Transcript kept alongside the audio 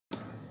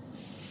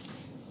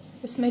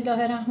بسم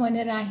الله الرحمن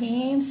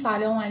الرحیم.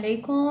 سلام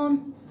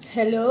علیکم.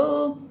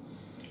 Hello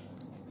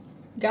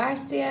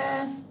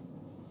Garcia.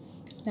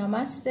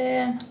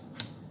 Namaste.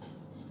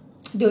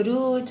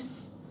 درود.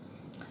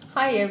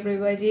 Hi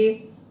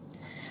everybody.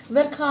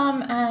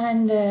 Welcome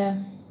and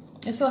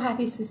so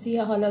happy to see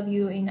all of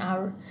you in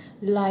our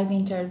live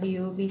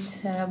interview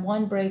with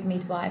one brave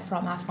midwife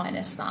from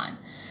Afghanistan.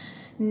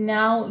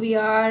 Now we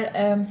are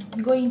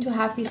going to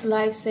have this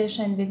live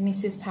session with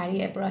Mrs. Pari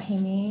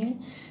Ebrahimi.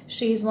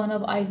 She is one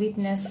of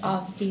eyewitness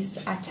of this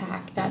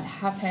attack that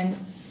happened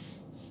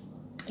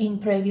in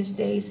previous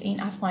days in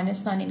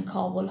Afghanistan in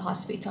Kabul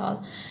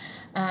hospital,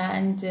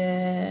 and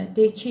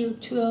they killed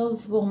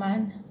 12 women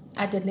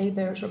at the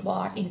labor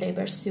ward in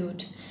labor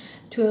suit.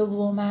 12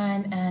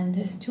 women and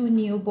 2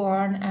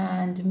 newborn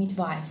and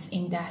midwives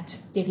in that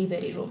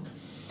delivery room.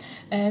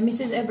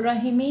 Mrs.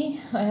 Ebrahimi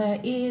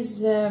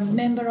is a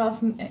member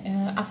of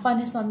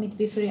Afghanistan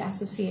Midwifery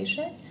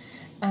Association,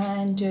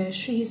 and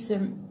she is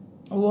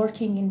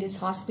working in this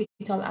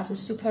hospital as a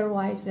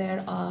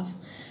supervisor of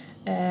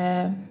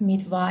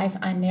midwife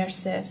and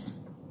nurses.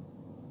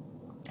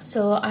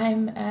 So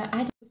I'm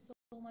adding so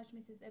much,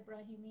 Mrs.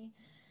 Ebrahimi.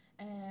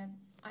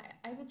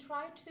 I will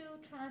try to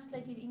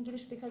translate in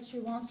English because she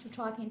wants to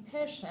talk in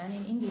Persian,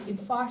 in English, in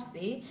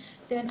Farsi.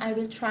 Then I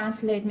will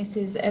translate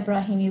Mrs.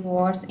 Ebrahimi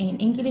words in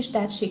English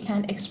that she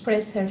can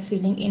express her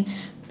feeling in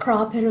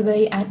proper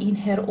way and in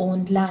her own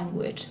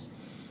language.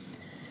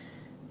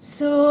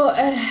 So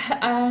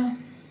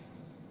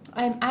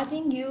I'm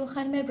adding you.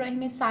 خانم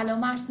ابراهیمی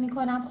سلام عرض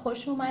میکنم.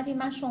 خوش اومدید.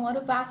 من شما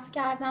رو وصل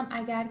کردم.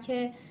 اگر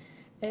که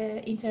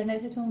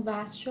اینترنتتون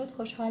وصل شد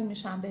خوشحال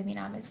میشم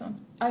ببینمتون.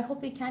 I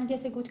hope we can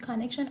get a good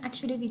connection.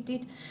 Actually we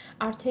did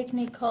our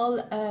technical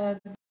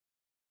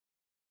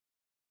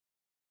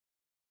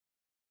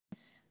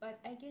but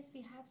I guess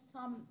we have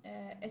some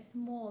a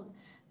small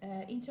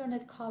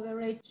internet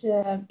coverage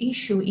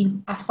issue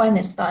in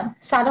Afghanistan.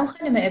 سلام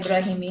خانم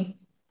ابراهیمی.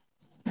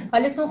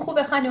 حالتون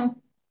خوبه خانم؟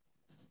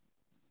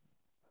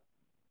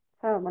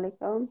 سلام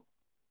علیکم.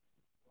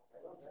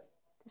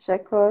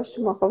 تشکر.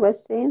 شما خوب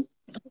هستین؟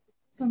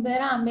 تون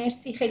برم.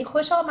 مرسی. خیلی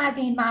خوش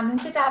آمدین. ممنون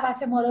که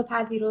دعوت ما رو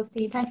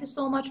پذیرفتین. Thank you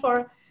so much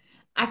for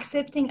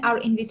accepting our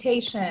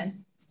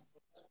invitation.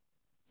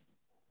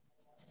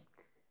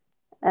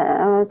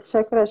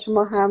 تشکر از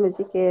شما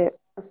همزی که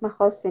از من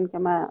خواستین که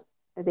من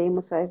در این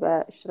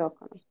مصاحبه اشتراک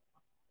کنم.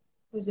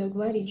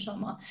 بزرگوارین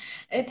شما.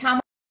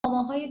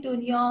 تمام های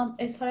دنیا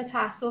اظهار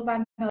تأسف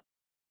و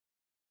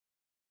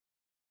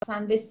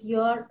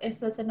بسیار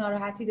احساس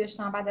ناراحتی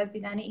داشتم بعد از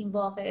دیدن این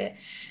واقعه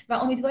و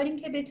امیدواریم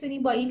که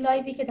بتونیم با این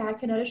لایوی که در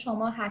کنار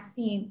شما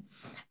هستیم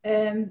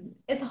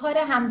اظهار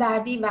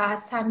همدردی و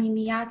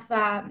صمیمیت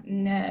و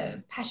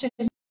پشن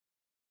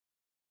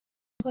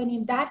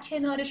کنیم، در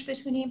کنارش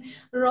بتونیم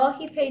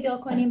راهی پیدا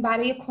کنیم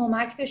برای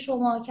کمک به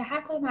شما که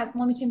هر کدوم از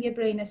ما میتونیم یه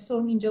برین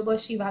استورم اینجا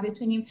باشیم و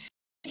بتونیم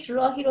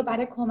راهی رو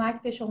برای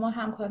کمک به شما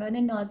همکاران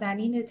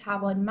نازنین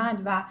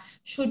توانمند و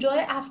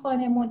شجاع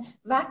افغانمون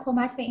و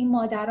کمک به این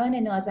مادران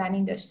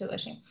نازنین داشته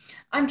باشیم.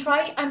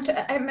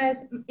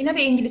 اینا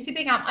به انگلیسی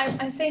بگم.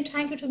 I'm saying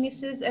thank you to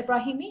Mrs.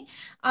 Ebrahimi.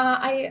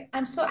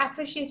 I'm so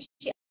appreciative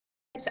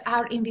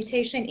our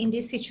invitation in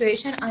this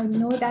situation. I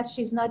know that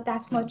she's not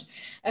that much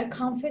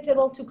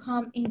comfortable to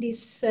come in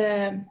this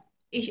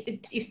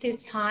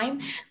time,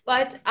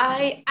 but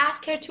I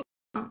asked her to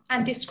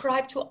and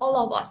describe to all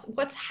of us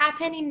what's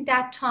happening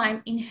that time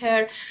in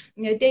her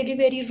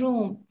delivery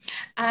room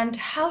and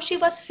how she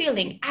was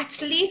feeling. At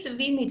least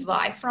we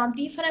midwife from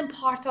different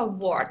part of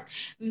world,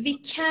 we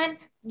can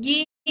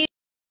give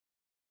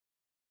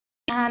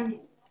and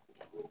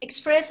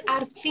express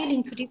our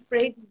feeling to this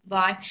brave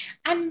midwife,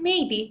 and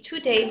maybe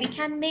today we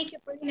can make a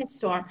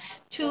brainstorm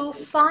to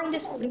find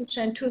a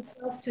solution to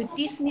talk to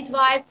these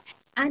midwives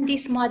and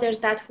these mothers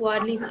that who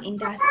are living in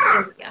that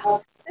area.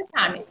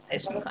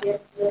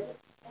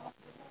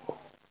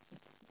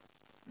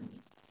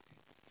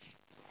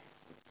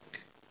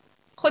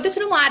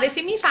 خودتون رو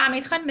معرفی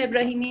می‌فرمایید خانم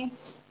ابراهیمی.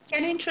 Can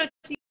you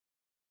introduce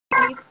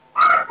please?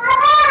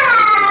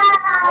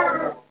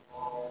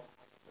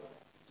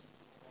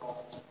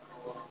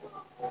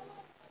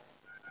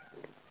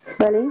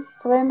 بله،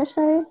 صدای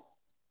میشنوید؟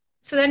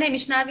 صدا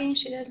نمیشنوین؟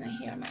 She doesn't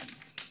hear me.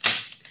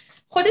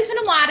 خودتون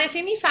رو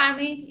معرفی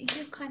می‌فرمایید.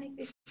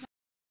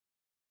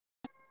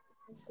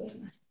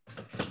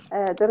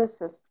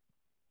 درست است.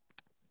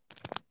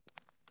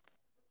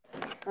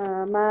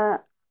 من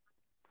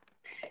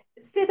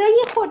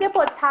صدای خورده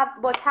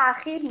با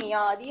تأخیر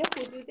میاد. یه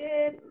حدود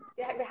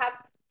we have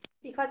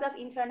because of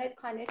internet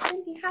connection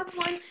we have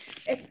one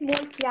a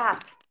small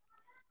gap.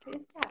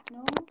 Please gap,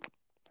 no?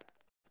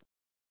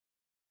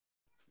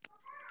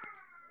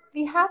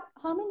 We have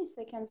how many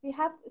seconds? We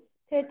have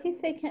 30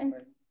 seconds.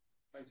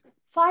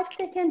 5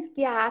 seconds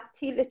gap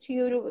till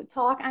you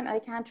talk and I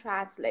can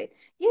translate.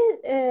 یه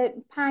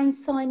 5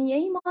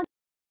 ثانیه‌ای ما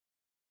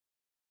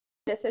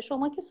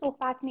شما که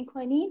صحبت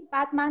میکنید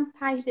بعد من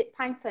 5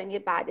 ثانیه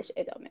بعدش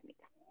ادامه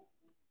میدم.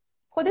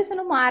 خودتون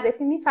رو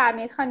معرفی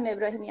میفرمایید خانم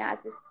ابراهیمی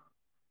عزیز.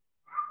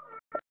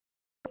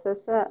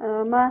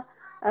 من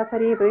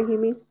پری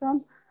ابراهیمی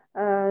هستم.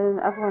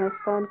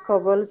 افغانستان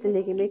کابل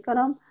زندگی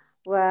میکنم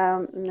و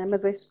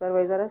midwife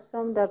سوپروایزر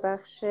هستم در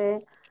بخش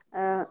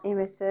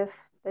MSF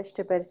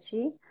دشت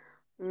برچی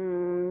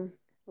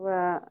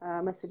و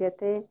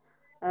مسئولیت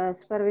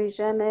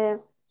سوپرویژن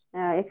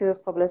یک روز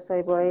قبل از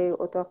سایبای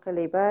اتاق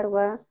لیبر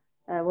و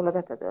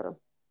ولادت دارم.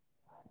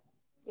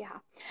 Yeah,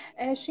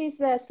 she's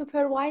the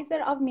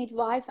supervisor of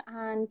midwife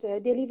and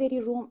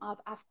delivery room of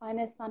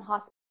Afghanistan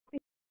Hospital.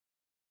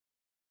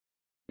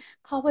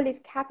 Kabul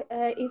is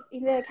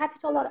in the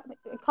capital.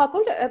 کابل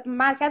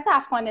مرکز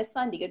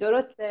افغانستان دیگه،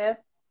 درسته؟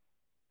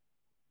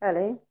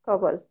 بله،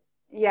 کابل.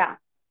 Yeah.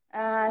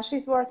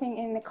 She's working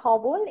in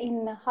Kabul in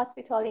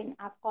hospital in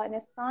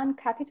Afghanistan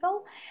capital,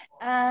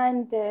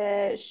 and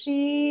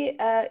she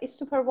is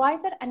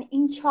supervisor and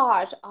in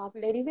charge of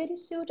delivery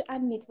suite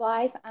and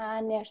midwife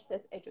and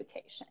nurses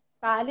education.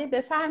 بله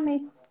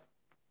بفرمایید.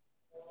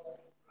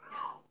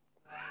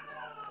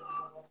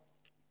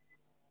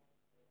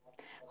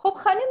 خب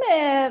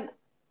خانم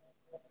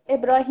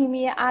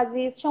ابراهیمی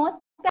عزیز،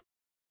 شما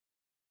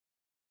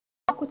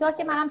کوتاه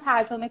که منم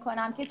ترجمه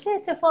کنم که چه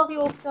اتفاقی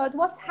افتاد.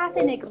 What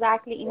happened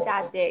exactly in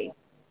that day؟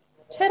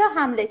 چرا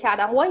حمله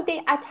کردن؟ Why they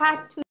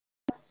attacked to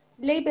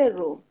labor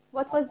room?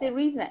 What was the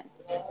reason؟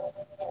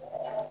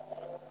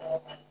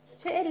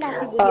 چه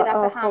علتی بود یه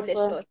دفعه حمله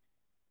شد؟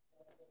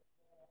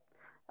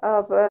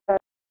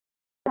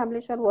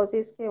 حملهشان واضح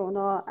است که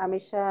اونا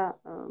همیشه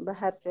به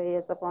هر جایی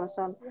از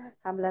افغانستان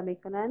حمله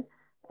میکنن،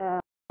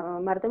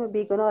 مردم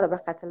بیگناه را به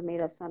قتل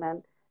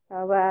میرسانند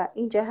و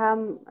اینجا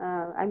هم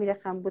امیر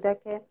رقم بوده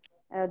که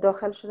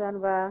داخل شدن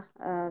و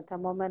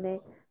تماما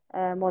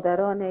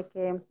مادرانی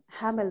که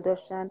حمل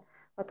داشتن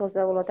و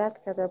تازه ولادت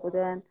کرده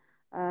بودن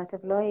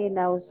طفلای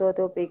نوزاد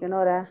و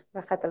بیگناه را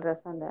به قتل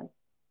رساندن.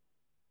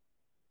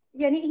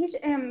 یعنی هیچ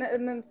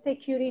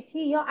سکیوریتی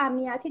یا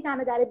امنیتی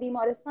دم در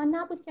بیمارستان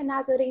نبود که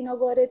نذاره اینا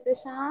وارد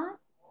بشن؟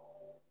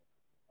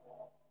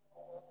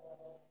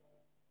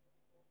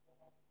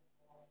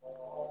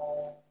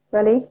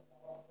 ولی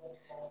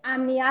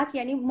امنیت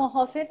یعنی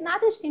محافظ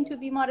نداشتین تو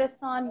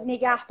بیمارستان،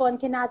 نگهبان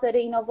که نذاره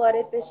اینا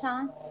وارد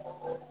بشن؟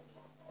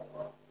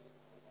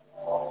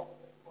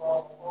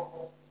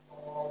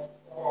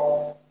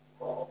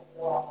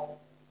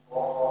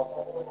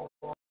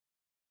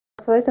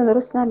 صدایتون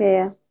درست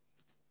نمیه.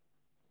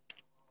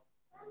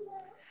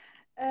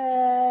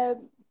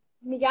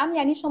 میگم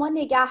یعنی شما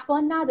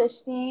نگهبان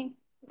نداشتین؟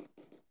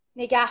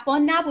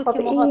 نگهبان نبود خب که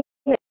محافظ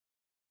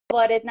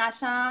وارد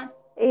نشن؟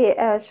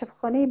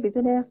 شفاخانه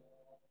بدون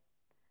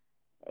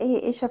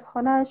این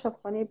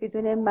شفاخانه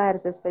بدون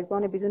مرز است،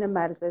 بدون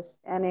مرز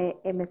است، یعنی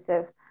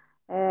MSF.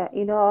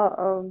 اینا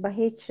به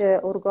هیچ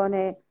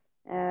ارگان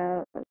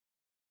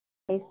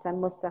نیستن،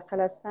 مستقل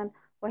هستن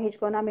و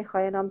هیچگاه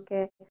نمیخواینم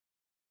که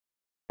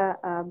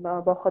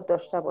با خود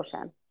داشته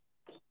باشن.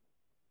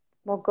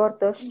 ما گارد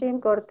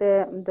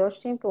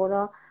داشتیم که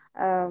اونا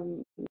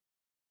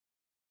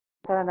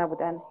مثلا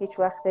نبودن. هیچ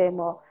وقت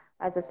ما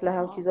از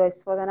اسلحه و چیزا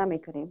استفاده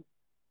نمی کنیم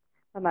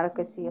و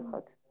مراکزی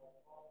خود.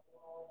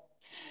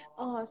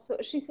 So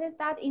she says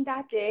that in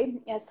that day,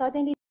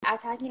 suddenly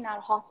attack in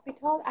our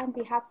hospital, and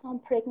we had some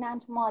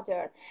pregnant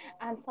mother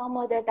and some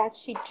mother that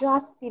she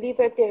just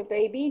delivered their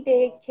baby.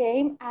 They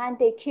came and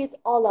they killed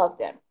all of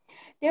them.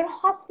 Their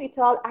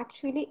hospital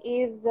actually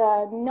is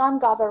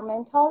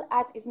non-governmental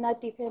and is not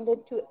dependent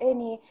to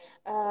any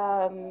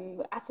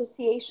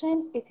association.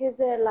 It is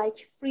a like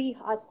free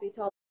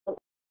hospital.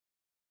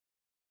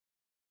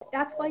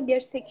 That's why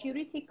their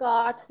security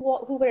guards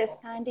who were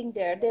standing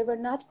there, they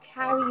were not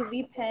carry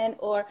weapon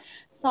or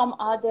some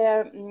other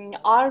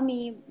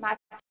army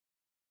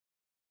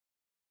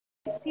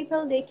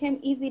people. They came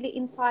easily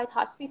inside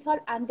hospital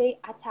and they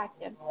attacked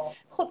them.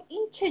 خب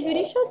این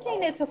چجوری شد که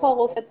این اتفاق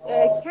افتاد؟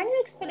 Can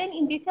you explain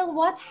in detail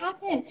what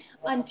happened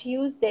on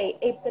Tuesday,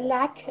 a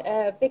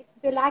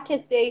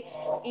blackest day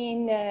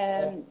in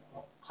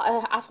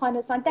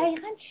افغانستان؟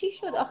 دقیقاً چی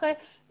شد؟ آخه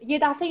یه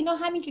دفعه اینا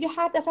همینجوری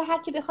هر دفعه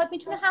هر کی بخواد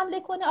میتونه حمله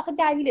کنه. آخه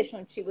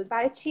دلیلشون چی بود؟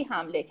 برای چی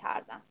حمله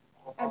کردن؟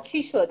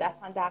 چی شد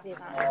اصلا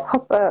دقیقاً؟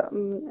 خب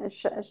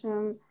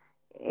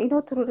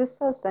اینا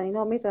تروریست هستن.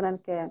 اینا میدونن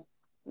که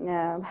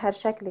هر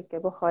شکلی که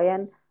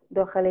بخواین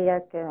داخل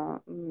یک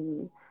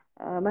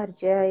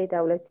مرجع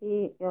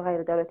دولتی یا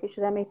غیر دولتی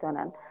شده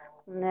میتونن.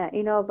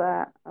 اینا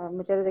به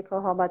مجرد که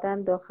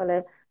آمدن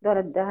داخل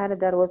دهن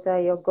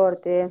دروازه یا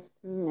گارد،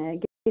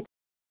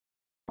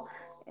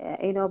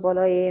 اینا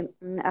بالای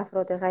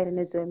افراد غیر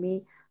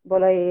نظامی،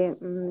 بالای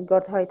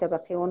گاردهای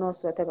طبقه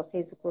اوناس و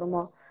طبقه ذکور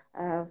ما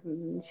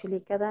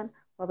شلیک کردن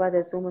و بعد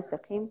از اون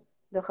مستقیم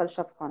داخل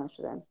شفاخانه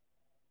شدن.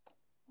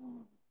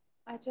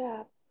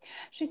 عجب.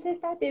 She says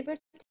that they were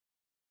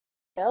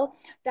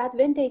that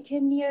when they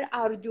came near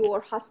our door,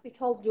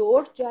 hospital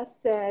door,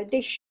 just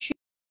they shoot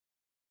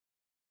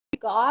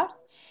guards,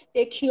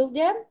 they killed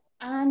them,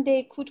 and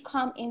they could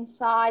come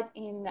inside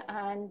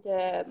and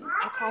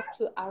attack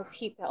to our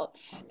people.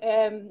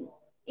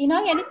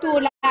 اینا یعنی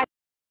دولت،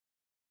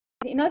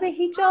 اینا به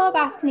هیچ جا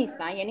بس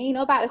نیستن، یعنی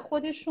اینا برای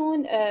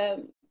خودشون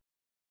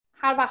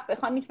هر وقت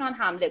بخوان میتونن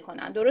حمله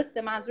کنن.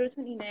 درسته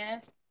منظورتون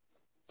اینه؟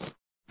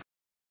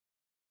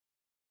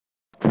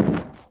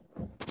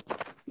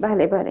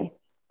 بله بله.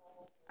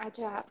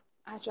 عجب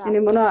عجب. یعنی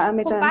اونا خب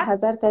میتونن بعد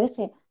هزار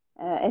طریق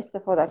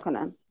استفاده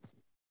کنن.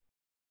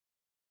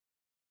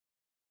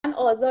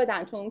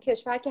 آزادن تو اون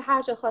کشور که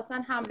هر جا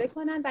خواستن حمله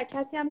کنن و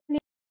کسی هم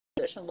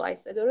نمی‌دونشون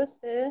وایسته،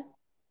 درسته؟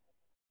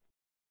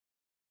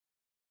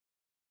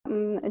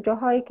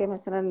 جاهایی که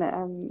مثلا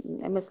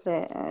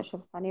مثل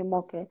شفاخانه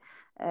ما که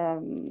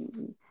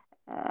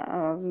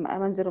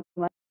منظور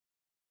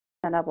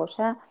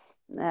نباشه،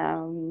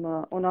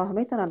 اونا هم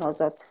میتونن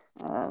آزاد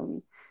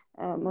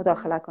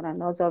مداخله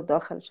کنن، آزاد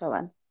داخل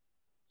شون.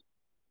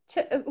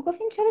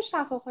 گفتین چرا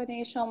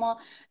شفاخانه شما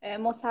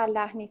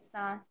مسلح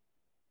نیستن؟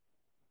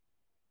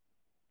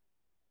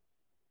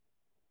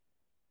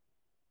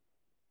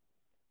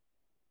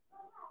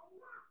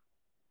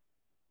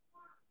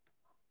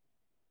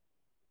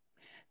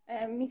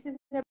 Mrs.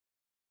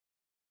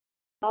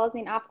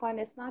 in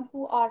Afghanistan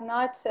who are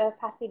not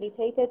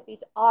facilitated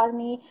with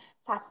army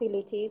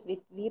facilities,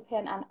 with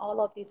weapon and all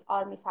of these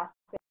army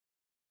facilities.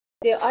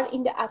 They are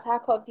in the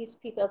attack of these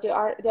people.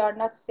 They are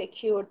not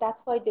secure.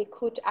 That's why they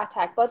could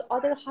attack. But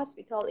other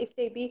hospital, if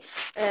they be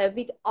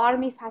with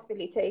army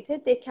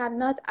facilitated, they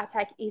cannot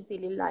attack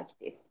easily like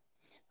this.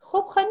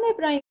 خب خانم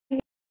ابراهیم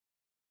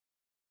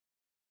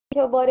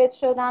که وارد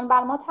شدن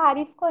بر ما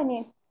تعریف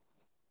کنین.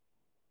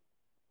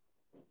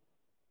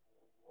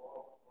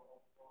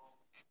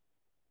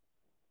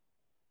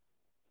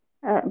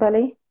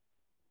 بله.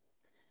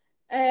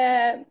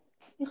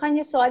 میخوام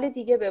یه سوال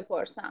دیگه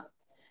بپرسم.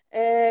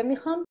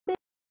 میخوام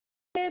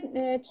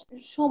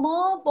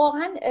شما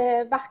واقعا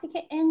وقتی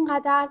که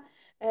اینقدر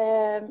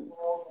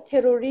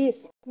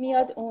تروریسم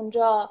میاد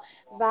اونجا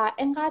و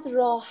اینقدر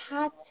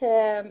راحت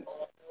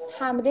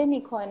حمله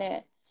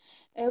میکنه،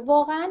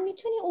 واقعا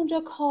میتونی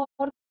اونجا کار،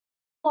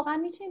 واقعا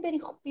میتونیم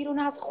بری بیرون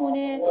از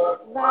خونه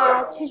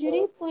و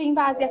چجوری تو این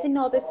وضعیت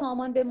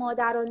نابسامان به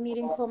مادران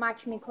میرین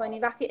کمک میکنی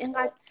وقتی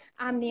اینقدر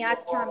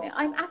امنیت کمه؟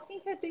 I'm asking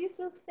her, do you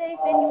feel safe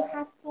when you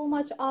have so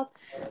much of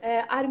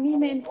army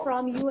men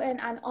from UN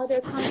and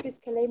other countries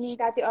claiming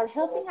that they are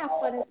helping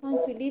Afghanistan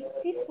to live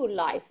peaceful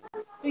life?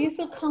 Do you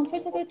feel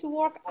comfortable to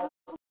work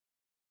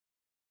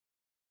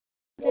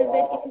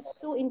when it is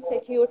so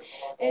insecure?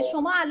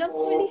 شما الان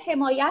کلی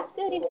حمایت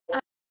دارین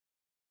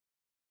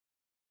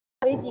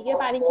دیگه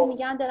برای اینکه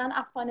میگن دارن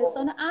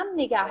افغانستان امن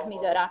نگه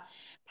میدارن.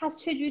 پس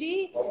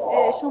چجوری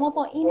شما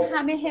با این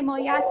همه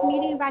حمایت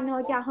میرین و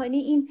ناگهانی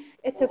این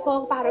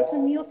اتفاق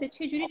براتون میفته؟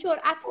 چجوری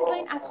جرأت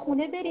میکنین از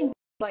خونه برین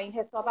با این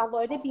حساب و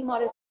وارد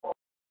بیمارستان؟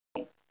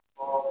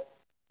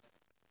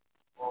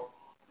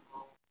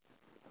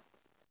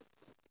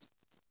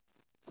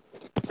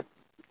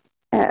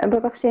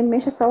 ببخشید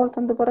میشه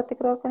سوالتون دوباره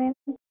تکرار کنید؟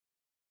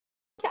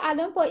 که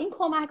الان با این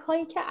کمک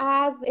هایی که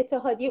از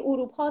اتحادیه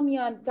اروپا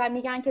میان و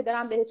میگن که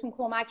دارن بهتون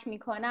کمک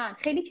میکنن،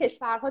 خیلی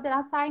کشورها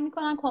دارن سعی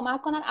میکنن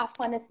کمک کنن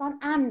افغانستان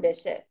امن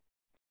بشه.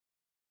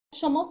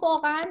 شما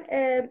واقعا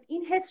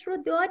این حس رو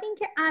دارین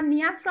که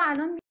امنیت رو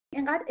الان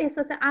اینقدر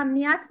احساس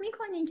امنیت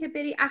میکنین که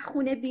بری از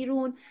خونه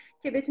بیرون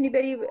که بتونی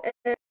بری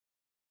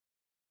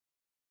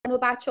و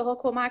بچه ها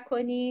کمک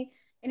کنی؟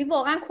 یعنی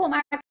واقعا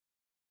کمک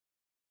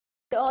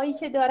دعایی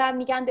که دارن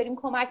میگن داریم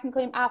کمک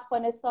میکنیم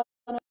افغانستان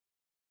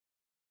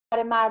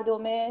برای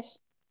مردمش،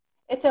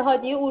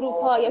 اتحادیه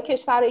اروپا یا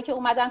کشورهایی که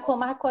اومدن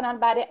کمک کنن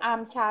برای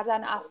امن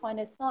کردن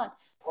افغانستان،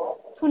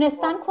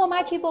 تونستن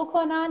کمکی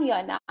بکنن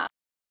یا نه؟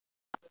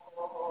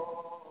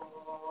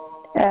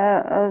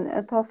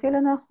 تا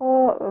فعلا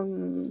خو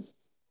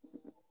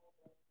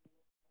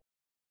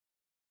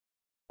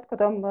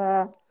کدام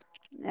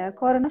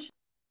کار نشد.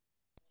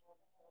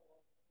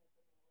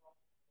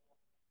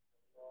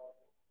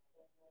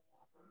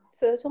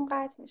 صداتون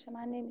قطع میشه،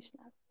 من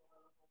نمیشنم.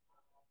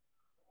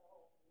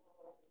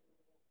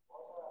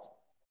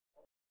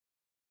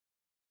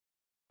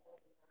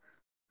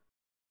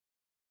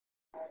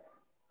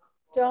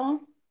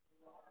 جان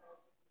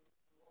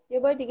یه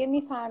بار دیگه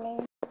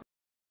میفرمایید؟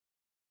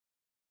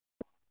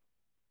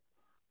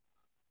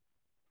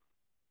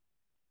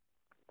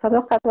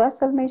 صدا قطع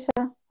وصل میشه.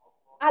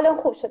 الان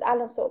خوب شد،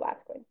 الان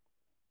صحبت کنید.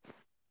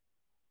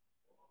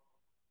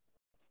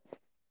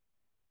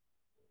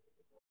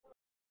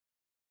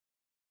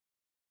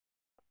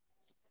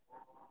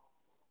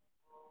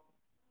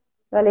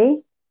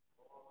 ولی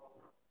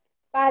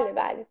بله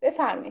بله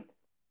بفرمایید.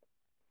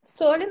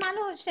 سوال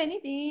منو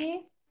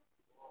شنیدی؟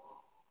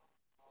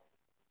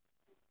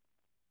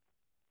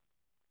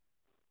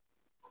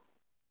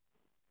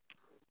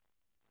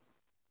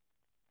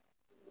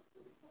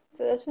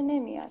 صداتون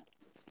نمیاد.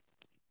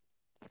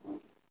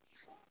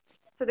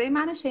 صدای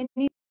منو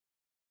شنیدی؟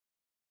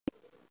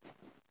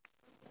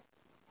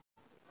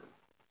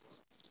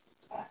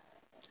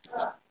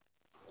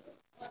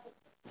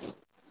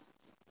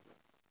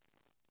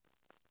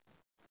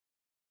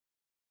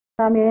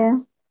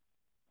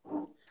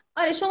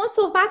 آره شما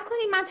صحبت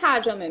کنید، من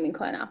ترجمه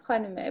میکنم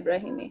خانم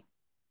ابراهیمی.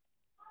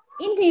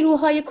 این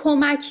نیروهای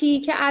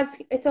کمکی که از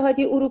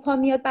اتحادیه اروپا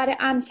میاد برای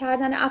امن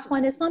کردن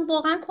افغانستان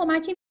واقعا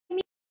کمکی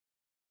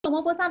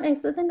شما بازم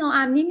احساس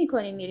ناامنی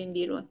میکنین میرین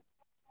بیرون؟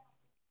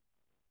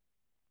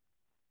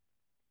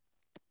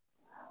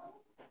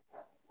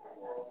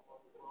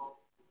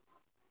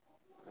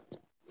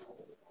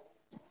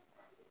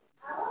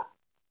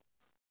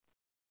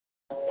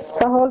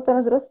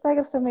 سوالتون درست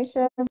گرفته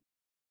میشه؟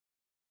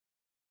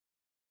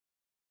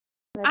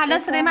 الان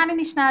صدای منو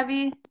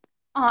میشنوی؟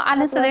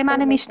 الان صدای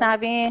منو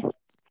میشنوی؟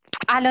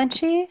 الان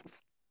چی؟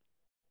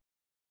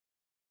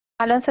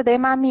 الان صدای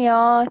من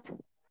میاد؟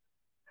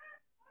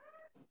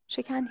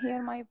 She can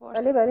hear my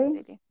voice.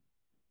 بله.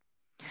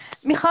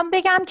 میخوام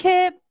بگم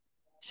که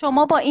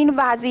شما با این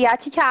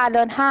وضعیتی که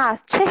الان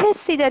هست چه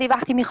حسی داری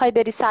وقتی میخوای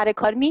بری سر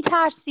کار؟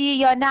 میترسی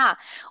یا نه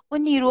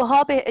اون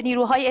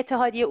نیروهای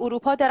اتحادیه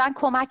اروپا دارن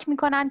کمک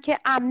میکنن که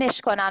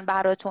امنش کنن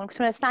براتون،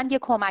 تونستن یه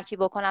کمکی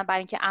بکنن برای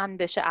اینکه امن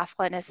بشه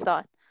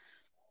افغانستان؟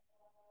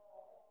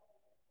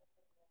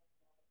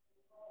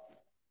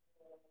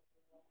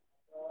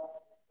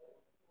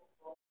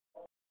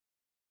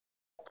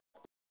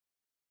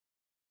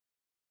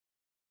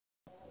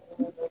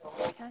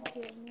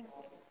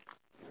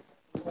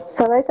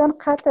 صدایتان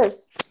قطع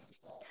است.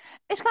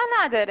 اشکال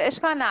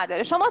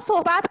نداره شما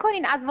صحبت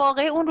کنین، از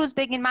واقع اون روز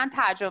بگین، من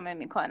ترجمه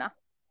میکنم.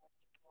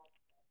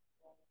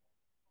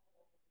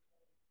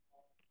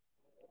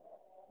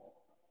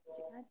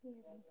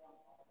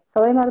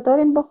 صدای من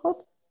دارین با خود؟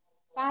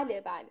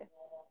 بله.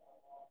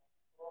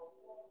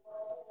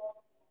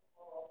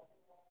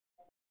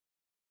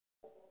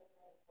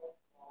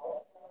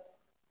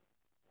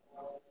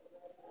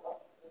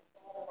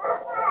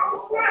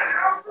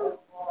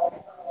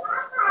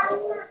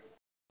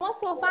 شما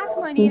صحبت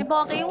کنین،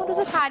 واقعی اون روز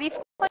رو تعریف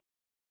کنین.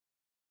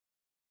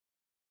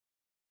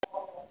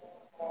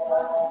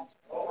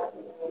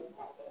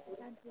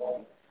 من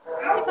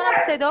فکر کنم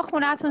صدا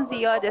خونتون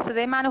زیاده،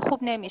 صدای منو خوب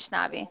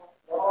نمیشنوین.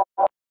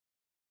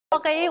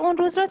 واقعی اون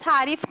روز رو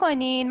تعریف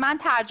کنین، من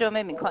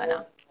ترجمه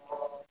میکنم.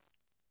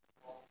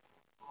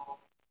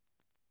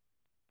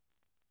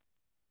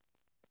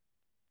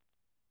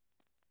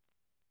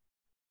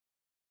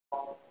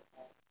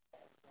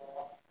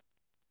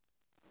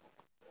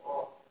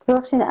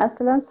 ببخشین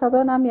اصلا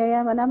صدا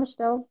نمیایم و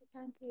نمیشنوم.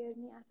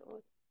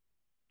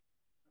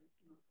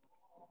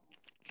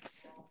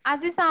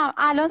 عزیزم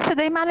الان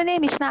صدای منو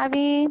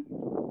نمیشنوین؟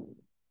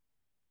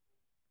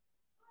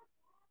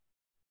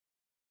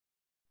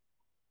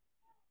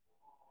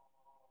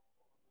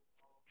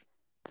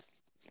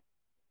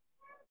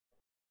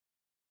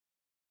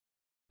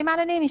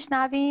 منو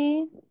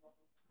نمیشنوین؟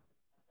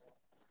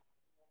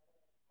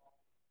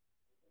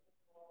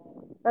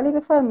 ولی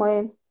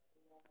بفرمایید.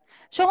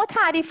 شما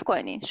تعریف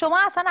کنین، شما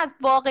اصلا از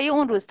واقعی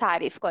اون روز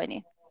تعریف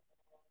کنین.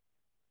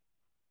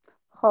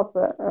 خب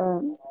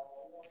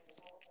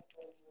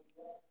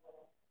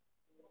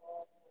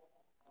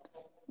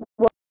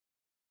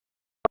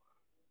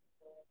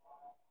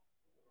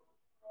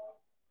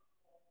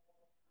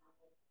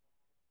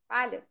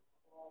بله.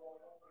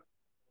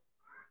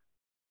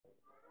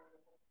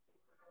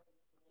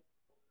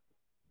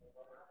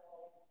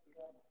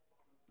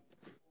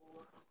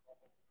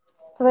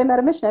 صدای من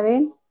رو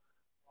میشنوین؟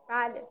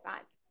 بله.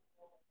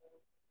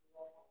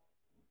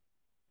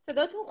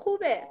 صداتون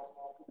خوبه.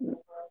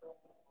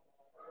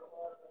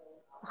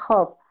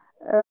 خب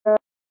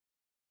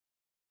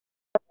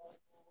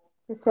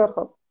بسیار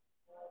خوب.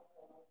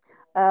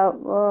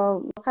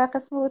 واقع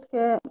قسم بود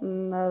که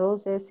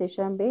روز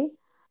سه‌شنبه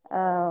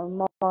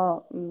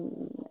ما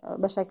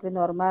به شکل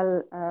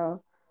نرمال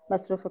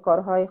مصروف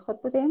کارهای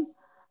خود بودیم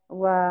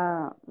و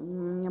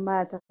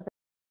ما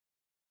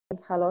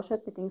خلاص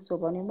شد میتینگ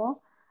صبحانه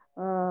ما.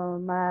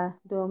 ما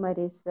 2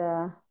 مریض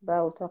به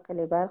اتاق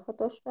لیبر خود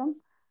داشتم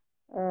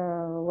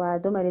و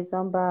 2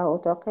 مریضان به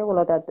اتاق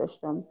ولادت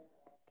داشتم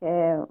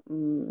که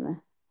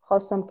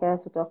خواستم که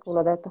از اتاق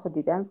ولادت خود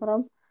دیدن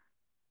کنم.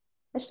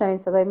 میشنوین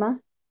صدای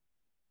من؟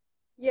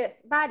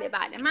 بله.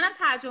 منم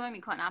ترجمه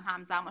میکنم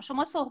همزمان،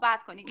 شما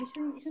صحبت کنید.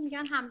 ایشون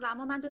میگن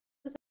همزمان، من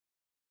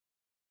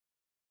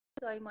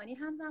زایمانی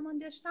همزمان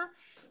داشتم.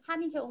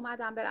 همین که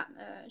اومدم برم.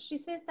 She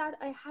says that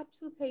I had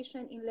 2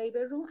 patients in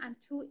labor room and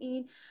 2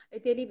 in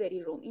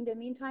delivery room. In the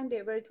meantime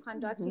they were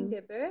conducting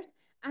the birth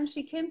and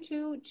she came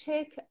to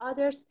check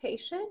others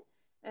patient.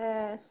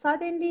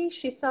 Suddenly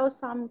she saw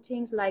some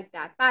things like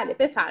that. بله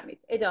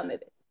بفرمایید ادامه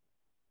بدید.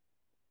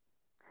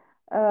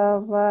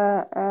 و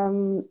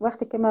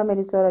وقتی که من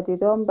مریضا را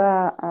دیدم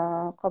به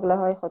قابله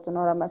های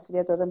خاتونا را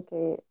مسئولیت دادم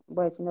که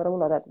باید اینا را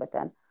ولادت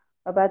بدن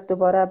و بعد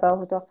دوباره به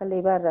اتاق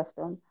لیبر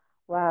رفتم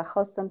و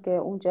خواستم که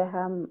اونجا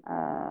هم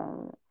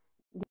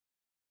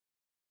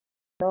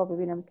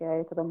ببینم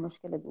که کدام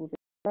مشکل وجود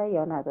داره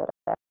یا نداره.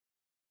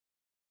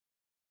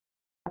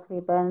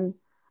 تقریبا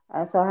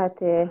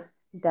ساعت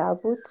 10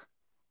 بود،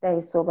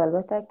 10 صبح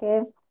البته،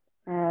 که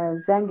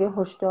زنگ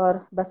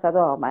هشدار به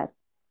صدا آمد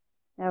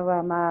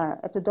و ما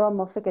ابتدا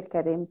ما فکر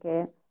کردیم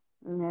که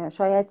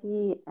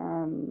شایدی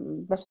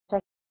به شکل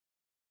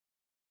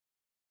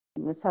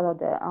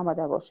صدا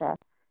آمده باشه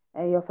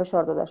یا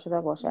فشار داده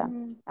شده باشه.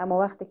 اما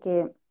وقتی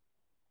که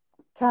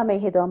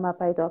کمی ادامه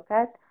پیدا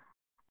کرد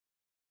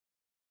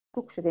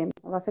توک شدیم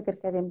و فکر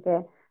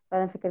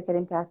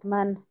کردیم که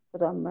حتما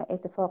کدام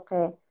اتفاق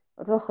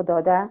رخ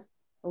داده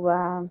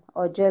و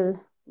عاجل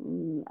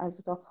از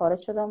اتاق خارج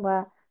شدم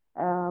و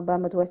به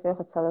مدوایف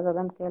خود صدا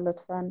زدم که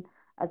لطفاً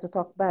از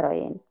اتاق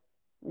برایین.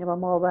 و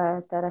ما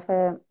به طرف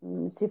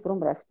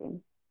سیفروم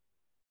رفتیم.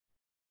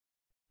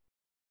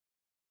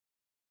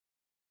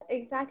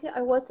 Exactly,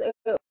 I was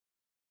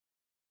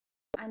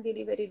and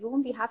delivery room.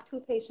 We have 2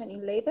 patients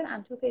in labor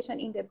and 2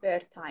 patients in the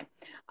birth time.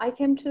 I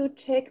came to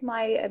check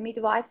my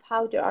midwife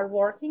how they are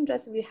working.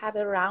 Just we have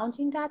a round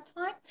in that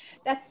time.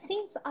 That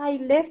since I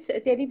left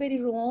delivery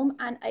room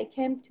and I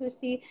came to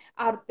see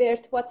our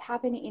birth, what's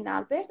happening in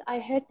our birth, I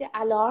heard the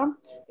alarm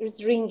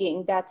is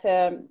ringing. That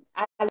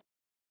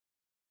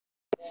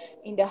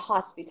in the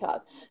hospital.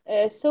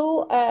 So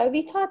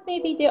we thought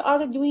maybe they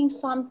are doing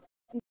some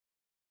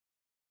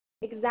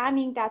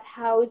examining that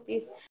how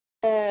this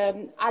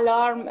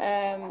alarm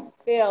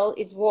bell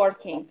is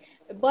working,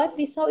 but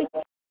we saw it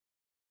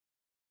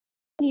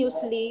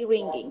continuously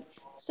ringing.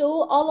 So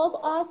all of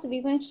us we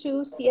went to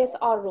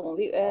CSR room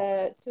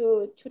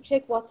to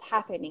check what's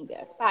happening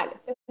there. بله.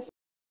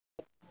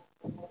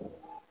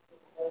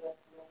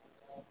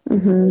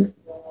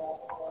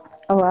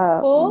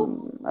 و خب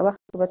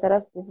وقتی که به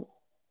طرف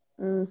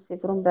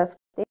سیفروم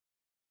رفتیم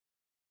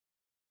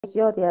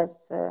زیادی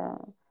از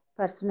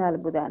پرسنل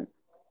بودن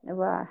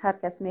و هر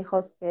کس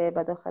میخواست که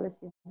به داخل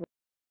سیفروم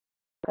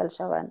داخل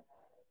شوند.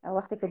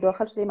 وقتی که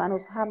داخل شدیم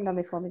هنوز هم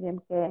نمیفهمیدیم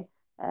که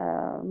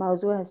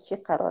موضوع از چی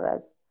قرار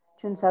است،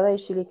 چون صدای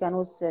شلیک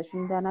هنوز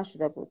شنیده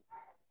نشده بود.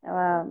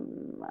 و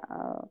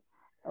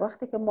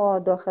وقتی که ما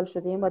داخل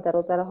شدیم و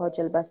دروازه را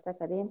حاجل بسته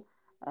کردیم،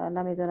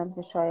 نمیدونم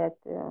که شاید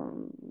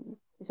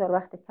بسیار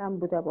وقت کم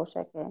بوده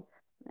باشه که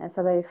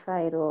صدای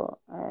فایر و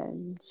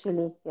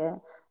شلیک،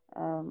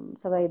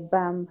 صدای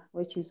بم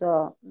و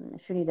چیزا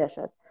شنیده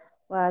شد.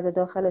 و در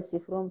داخل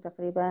سیفروم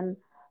تقریبا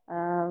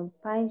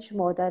 5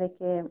 مادری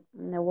که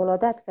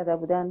ولادت کرده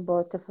بودن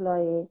با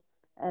طفلای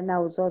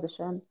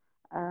نوزادشان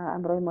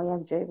همراه ما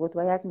یک جای بود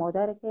و یک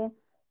مادر که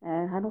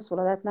هنوز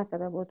ولادت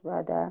نکرده بود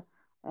و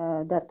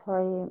در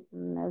تای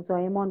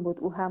زایمان بود،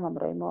 او هم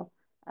همراه ما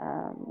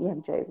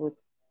یک جای بود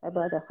و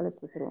با داخل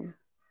سیفروم.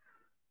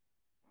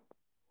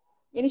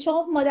 یعنی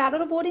شما مادر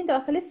رو بردین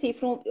داخل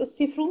سیفروم.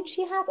 سیفروم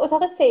چی هست؟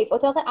 اتاق سیف،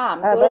 اتاق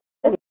امن.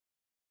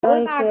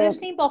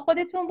 برداشتین با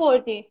خودتون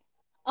بردین؟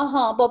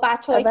 آها، با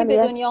بچه‌هایی که به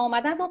دنیا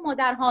اومدن، با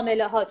مادر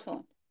حامله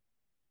هاتون؟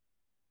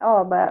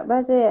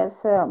 بعضی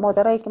از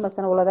مادرایی که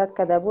مثلا ولادت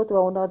کرده بود و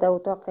اونا در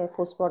اتاق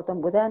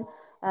پستپارتوم بودن،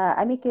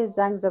 امی که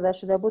زنگ زده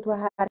شده بود و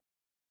هر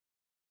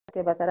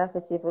که به طرف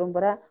سیفروم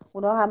بره،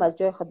 اونا هم از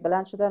جای خود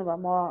بلند شدن و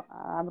ما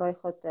همراه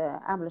خود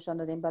حملشان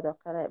دادیم به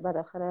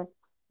داخل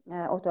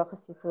اتاق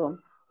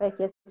سیفروم. و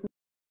یکی اسم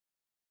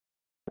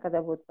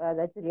کرده بود و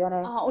در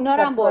جریان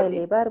فتوای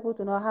لیبر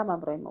بود، اونا هم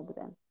همراه ما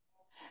بودن.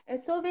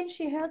 So when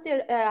she heard the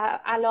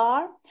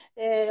alarm,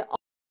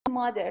 all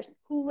mothers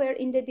who were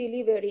in the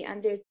delivery and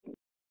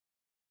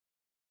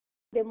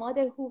the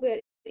mother who were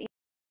in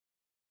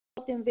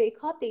them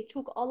wake up, they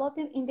took all of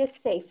them in the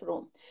safe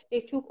room.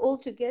 They took all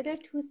together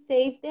to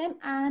save them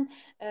and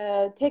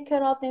take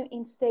care of them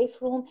in safe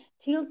room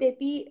till they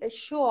be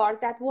sure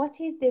that what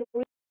is the,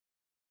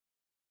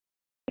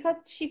 because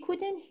she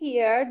couldn't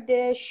hear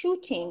the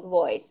shooting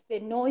voice, the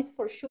noise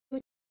for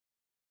shooting.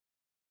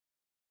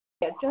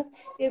 Just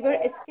they were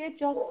scared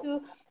just to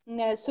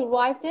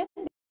survive them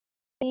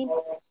in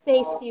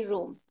safety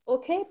room.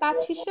 Okay, بعد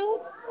چی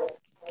شد؟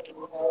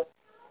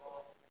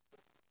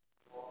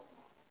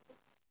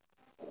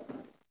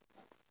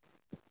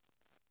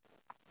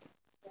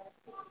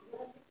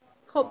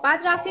 خب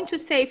بعد رفتین تو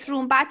سیف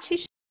روم، بعد چی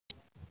شد؟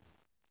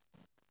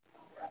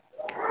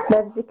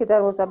 بعد که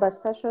دروازه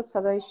بسته شد،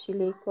 صدای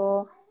شلیک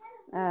و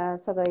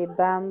صدای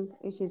بم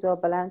این چیزا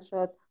بلند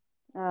شد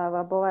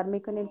و باور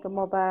میکنیم که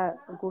ما به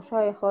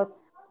گوشهای خود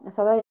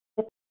صدای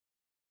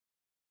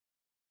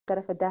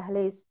طرف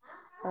دهلیز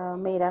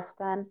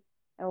میرفتن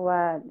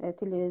و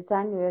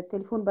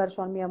تلفن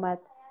برشان میامد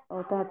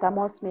و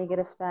تماس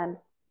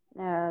میگرفتن،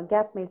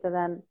 گپ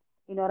میزدن.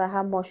 اینا را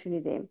هم ما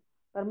شنیدیم.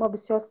 بر ما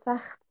بسیار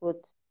سخت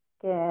بود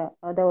که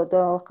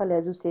داخل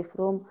از او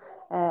سیفروم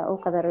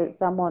اونقدر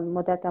زمان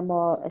مدت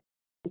ما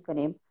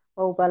کنیم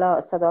و او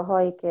بلا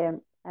صداهایی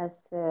که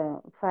از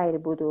فایر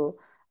بود و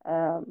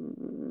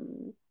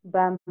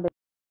بم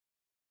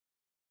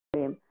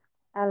بریم.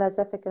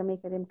 لحظه فکر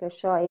میکردیم که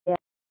شاید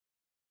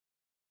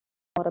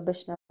ما را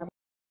بشنون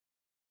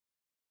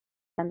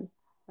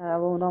و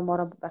اونا ما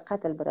را به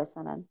قتل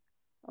برسانند.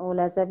 و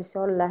لحظه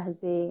بسیار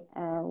لحظه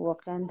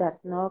واقعا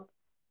دردناک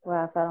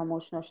و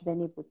فراموش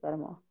نشدنی بود بر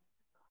ما.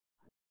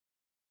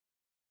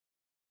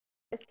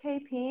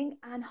 Escaping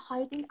and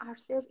hiding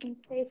ourselves in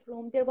safe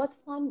room. There was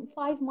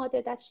 5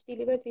 mothers that she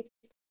delivered with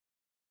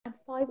and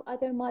 5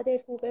 other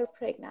mothers who were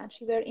pregnant.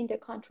 She were in the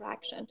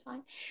contraction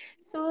time.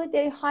 So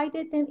they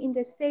hid them in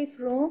the safe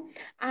room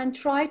and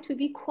tried to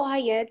be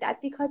quiet,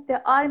 that because the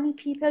army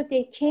people,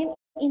 they came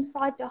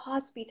inside the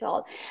hospital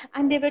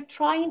and they were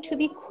trying to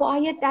be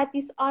quiet, that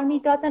this army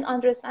doesn't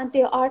understand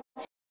they are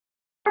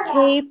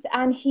escaped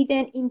and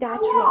hidden in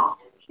that room.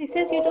 She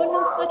says, you don't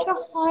know, such a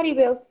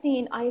horrible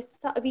scene.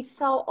 We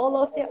saw all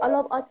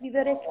of us, we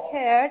were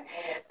scared,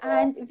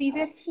 and we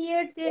were hear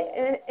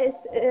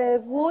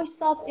the voice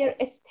of their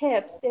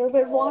steps. They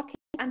were walking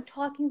and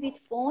talking with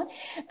phone,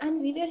 and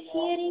we were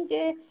hearing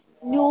the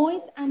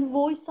noise and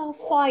voice of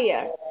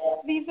fire.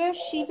 We were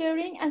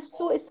shivering and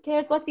so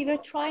scared, but we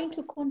were trying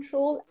to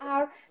control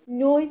our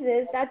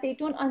noises that they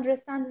don't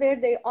understand where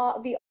they are.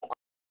 It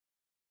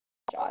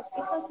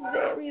was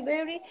very,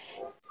 very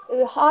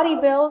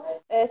horrible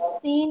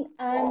scene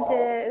and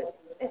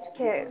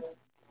scare.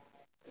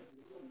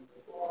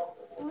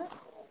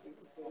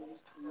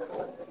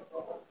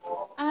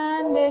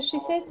 And she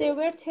says there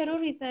were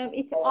terrorism,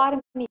 it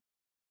army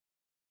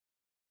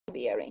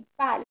bearing.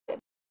 بله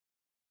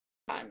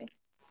بفرمایید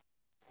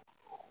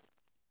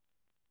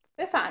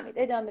بفرمایید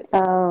ادامه بدید.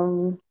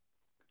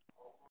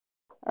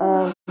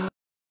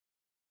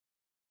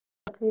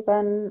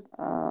 تقریبا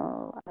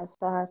از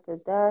ساعت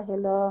 10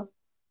 الی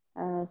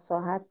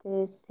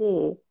ساعت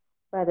 3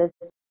 بعد از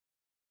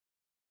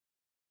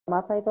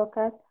ما پیدا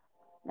کرد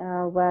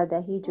و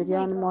در هیچ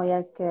جریان ما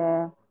یک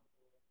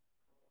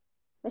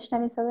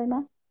بشنوین صدای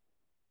من؟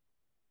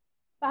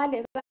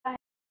 بله بله.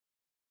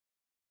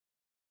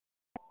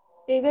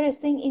 They were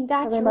staying in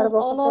that room,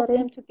 all of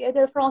them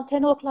together from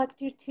 10 o'clock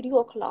to 3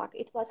 o'clock.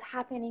 It was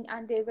happening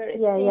and they were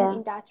staying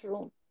in that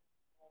room.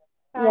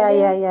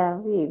 Yeah.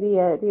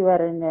 We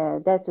were in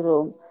that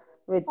room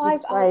with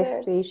these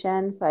 5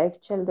 patients,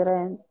 5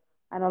 children,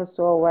 and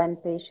also 1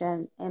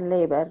 patient in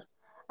labor.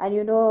 And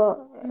you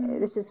know,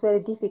 this is very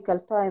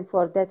difficult time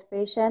for that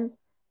patient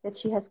that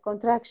she has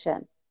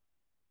contraction.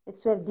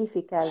 It's very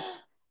difficult.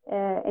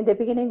 In the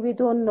beginning, we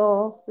didn't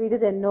know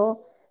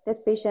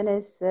that patient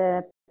is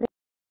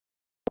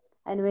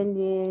and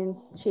when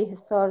she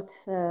starts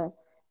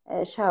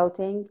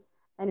shouting,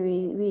 and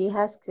we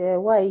asked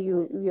why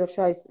you're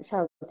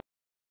shouting.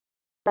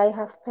 I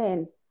have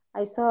pain.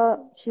 I saw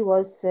she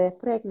was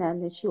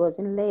pregnant and she was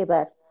in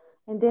labor,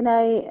 and then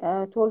I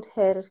told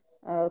her,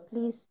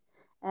 please.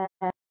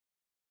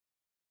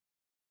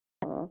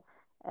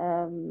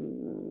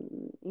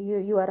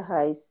 Your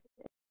eyes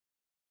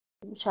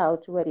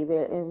shout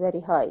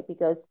very high,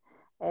 because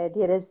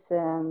there is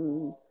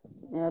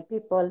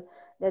people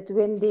that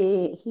when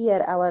they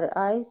hear our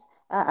eyes,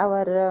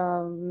 our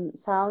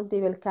sound,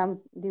 they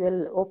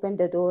will open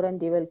the door and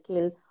they will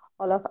kill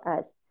all of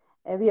us.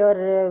 We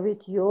are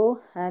with you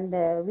and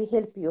we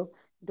help you.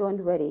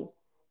 Don't worry.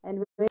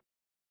 And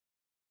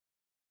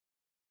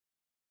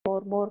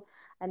more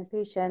and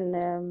patient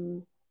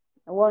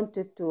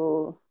wanted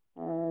to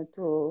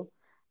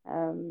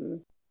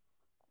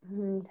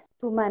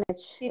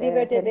manage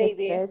deliver the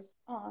baby. Stress.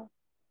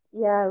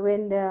 Yeah,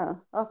 when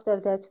after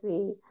that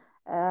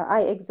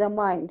I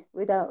examined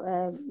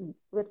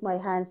with my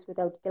hands,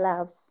 without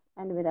gloves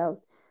and without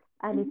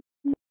any.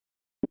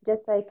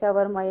 Just I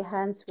cover my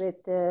hands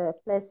with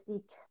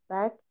plastic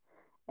bag.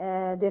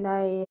 Then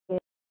I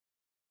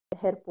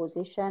her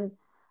position,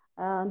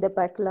 the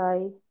back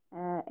lie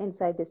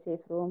inside the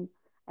safe room,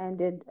 and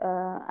then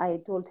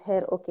I told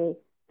her, okay,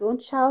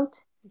 don't shout,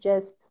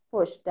 just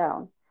push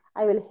down.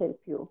 I will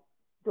help you.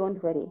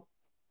 Don't worry.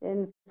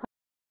 Then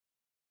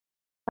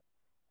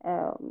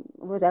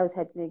without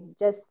having,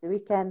 just we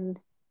can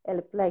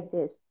help like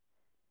this.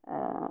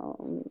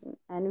 And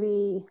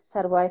we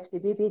survived the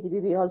baby. The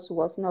baby also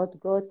was not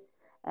good.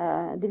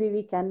 The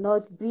baby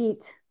cannot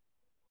breathe,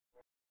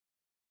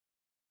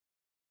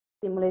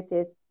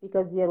 stimulated,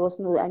 because there was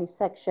no any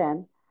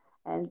suction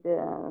and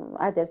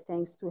other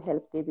things to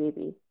help the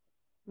baby.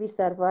 We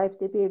survived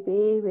the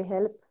baby, we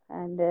help,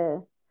 and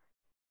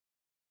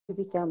we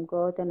become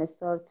good and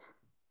start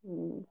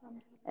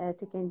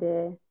taking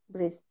the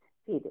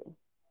breastfeeding.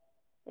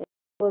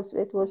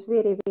 It was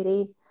very,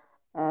 very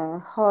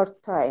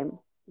hard time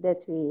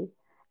that we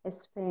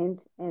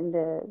spent in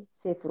the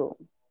safe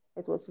room.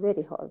 It was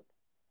very hard.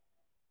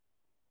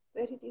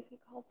 Very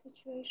difficult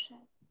situation.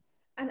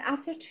 And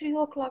after 3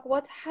 o'clock,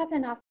 what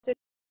happened after?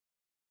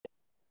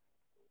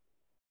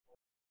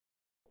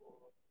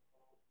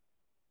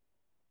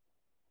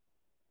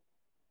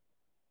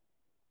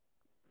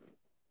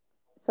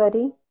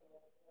 Sorry?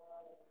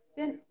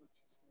 Then,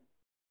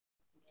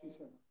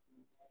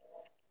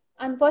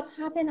 and what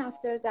happened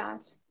after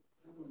that?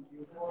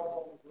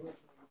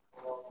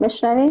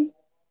 مشنوی؟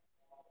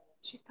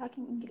 She's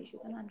talking English, you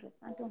don't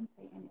understand, don't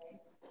say anything.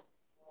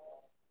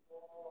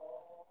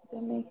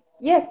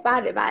 Yes,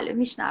 بله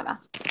میشنوم.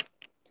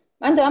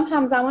 من دارم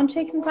همزمان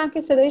چک میکنم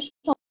که صدای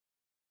شما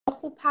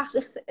خوب پخش.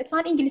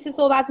 اتفاقا انگلیسی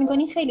صحبت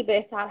میکنین خیلی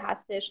بهتر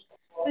هستش،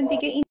 چون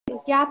دیگه این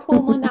گپ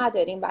رو ما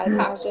نداریم برای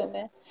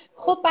ترجمه.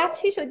 خب بعد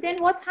چی شد؟ Then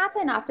what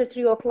happened after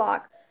 3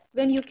 o'clock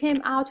when you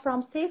came out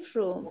from safe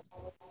room?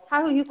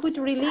 How you could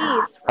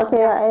release from okay,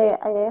 that?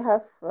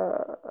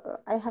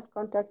 I have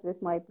contact with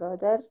my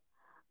brother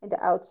in the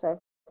outside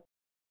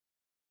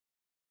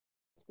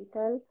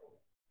hospital.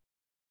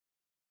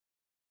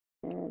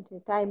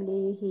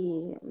 Timely he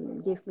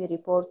gave me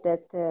report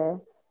that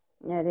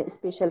the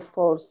special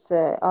force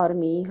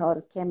army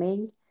are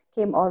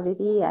came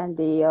already, and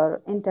they are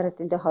entered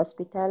in the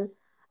hospital,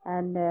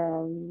 and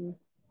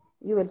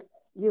you will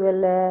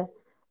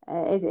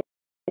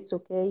it's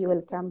okay, you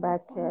will come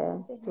back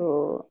to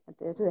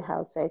the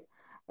outside.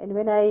 And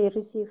when I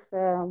receive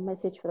a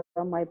message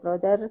from my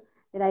brother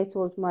Then I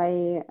told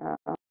my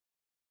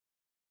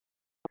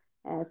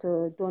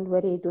to don't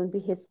worry, don't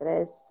be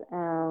stressed.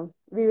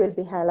 We will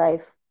be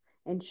alive,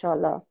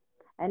 inshallah.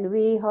 And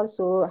we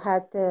also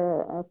had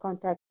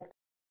contact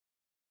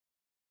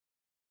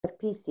our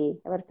PC,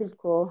 our field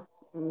co,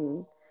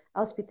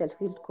 hospital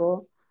field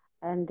co,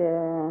 and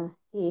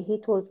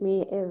he told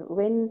me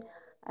when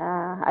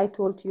I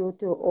told you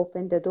to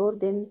open the door,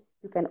 then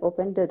you can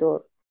open the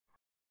door.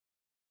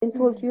 Then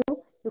told you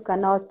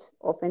cannot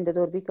open the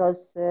door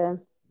because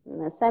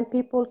some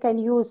people can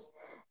use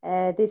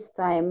this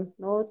time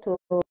no to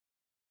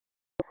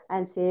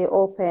and say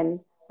open,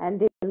 and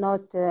they will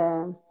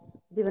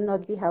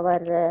not be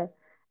our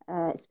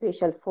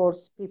special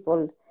force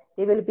people.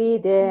 They will be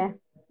the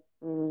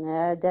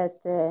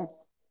that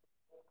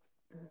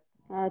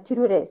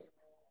terrorists.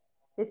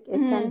 It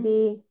can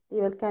be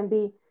you can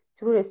be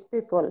tourist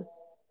people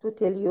to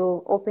tell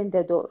you open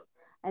the door,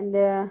 and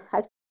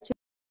actually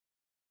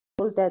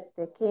that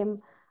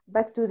came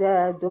back to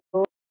the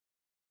door.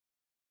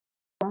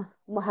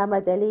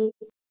 Muhammad Ali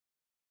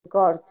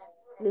guard,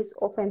 please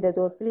open the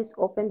door, please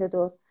open the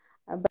door.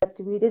 But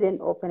we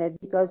didn't open it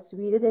because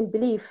we didn't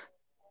believe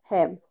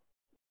him.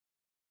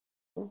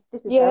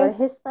 This is our Yes.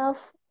 his stuff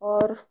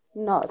or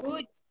not.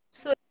 Good.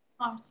 So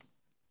smart.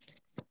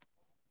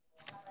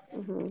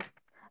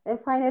 And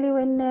finally,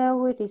 when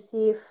we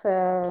receive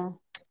a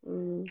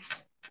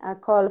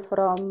call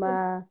from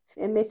a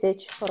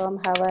message from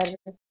our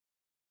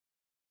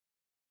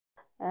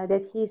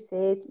that he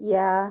said,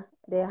 yeah,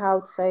 the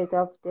outside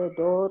of the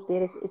door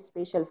there is a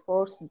special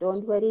force.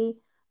 Don't worry,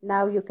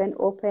 now you can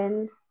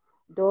open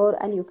door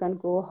and you can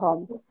go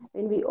home.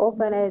 When we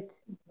open it,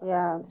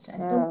 yeah,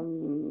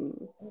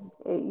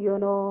 you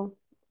know,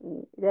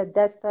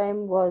 that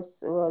time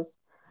was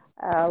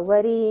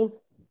very.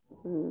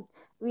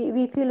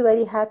 We feel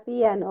very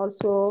happy, and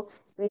also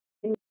when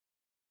there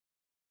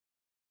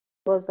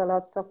was a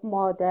lots of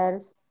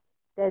mothers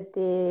that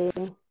they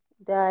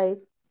died.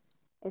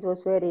 It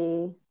was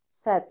very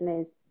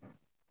sadness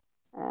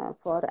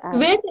for us.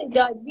 Where they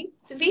died?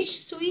 Which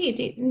suite?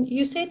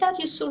 You say that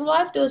you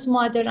survived those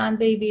mother and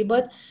baby,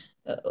 but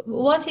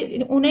what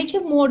اونایی که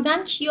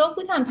مردن کیا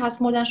بودن؟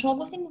 پس مردن شما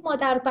گفتین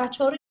مادر و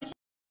بچه ها رو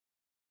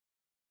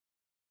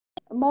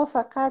ما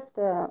فقط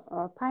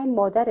 5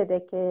 مادر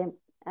که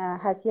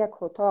از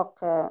یک اتاق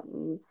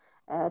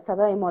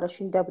صدای ما را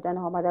شنیده بودن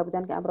آمده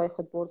بودن که امرای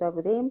خود برده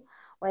بودیم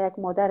و یک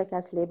مادر که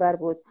از لیبر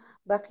بود.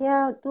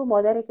 بقیه 2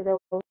 مادر که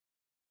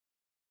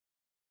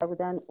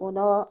بودن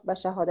اونا به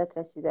شهادت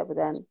رسیده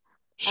بودن.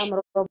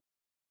 امرای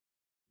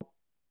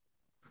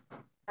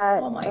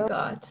Oh my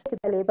God. که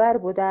در لیبر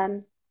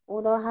بودن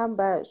اونا هم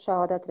به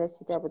شهادت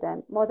رسیده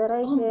بودن.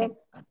 مادرایی Oh my که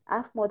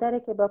مادری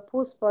که به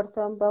پوست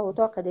پارتم به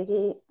اتاق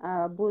دیگه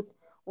بود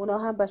اونا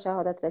هم به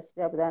شهادت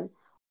رسیده بودن.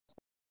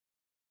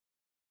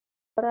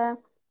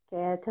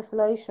 که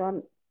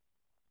طفلایشون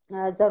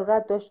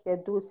ضرورت داشت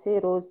که 2-3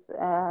 روز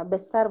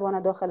بستر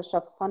بانه داخل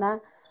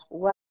شبخانه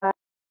و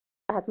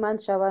حتما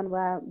شون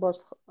و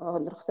باز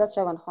رخصت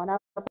شون خانه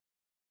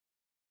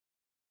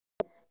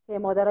که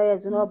مادرای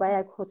از اونا به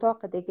یک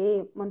اتاق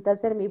دیگه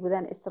منتظر می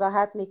بودن،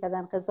 استراحت می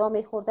کردن، غذا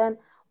می خوردن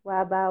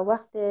و به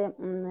وقت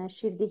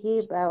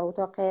شیردهی به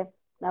اتاق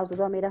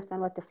نوزادا می رفتن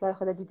و طفلای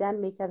خود دیدن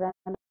می کردن.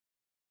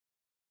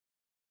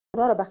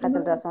 اونا را به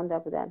قتل رسانده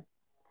بودن.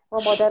 و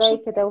مادرایی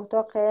که در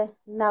اتاق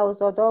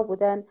نوزادا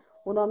بودن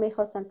اونا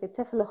میخواستن که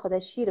طفل خود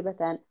شیر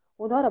بتن،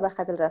 اونا را به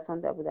قتل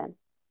رسانده بودن.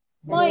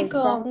 My یعنی God.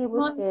 صحنه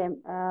بود که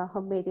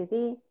هم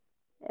میدیدی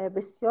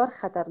بسیار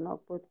خطرناک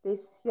بود،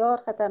 بسیار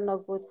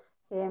خطرناک بود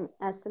که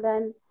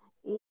اصلا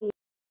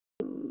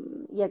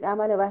یک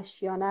عمل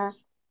وحشیانه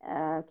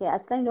که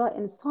اصلا اینا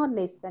انسان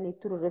نیستن. این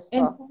تروریستا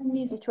انسان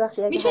نیست. هیچ وقت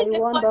یک میتونید به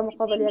حیوان به فارسی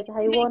به مقابل یک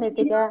انگلیسی حیوان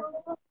بگین دیگه.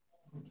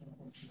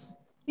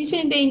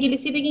 میتونید به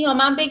انگلیسی بگین یا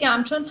من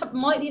بگم؟ چون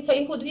ما تا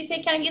یه حدودی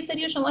فکر کردیم یه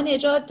سری شما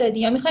نجات دادی،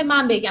 یا میخوای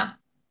من بگم؟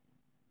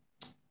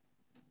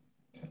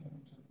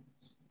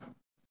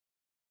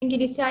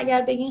 انگلیسی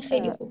اگر بگین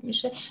خیلی خوب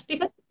میشه.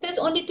 Because it says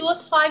only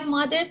those 5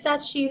 mothers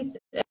that she's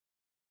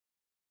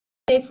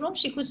safe room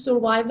she could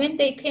survive. When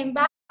they came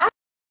back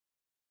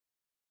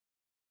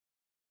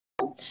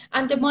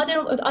and the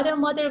other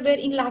mother were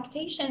in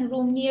lactation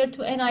room near to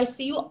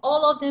NICU,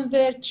 all of them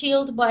were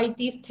killed by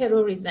this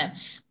terrorism.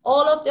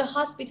 All of the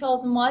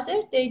hospital's mother,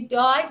 they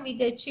died with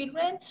their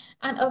children,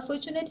 and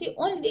unfortunately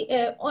only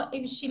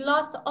she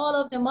lost all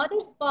of the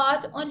mothers,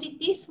 but only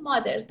these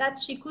mothers that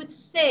she could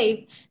save,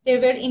 they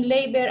were in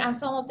labor and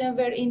some of them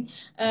were in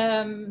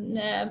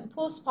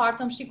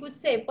postpartum, she could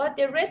save, but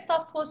the rest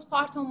of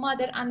postpartum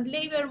mother and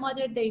labor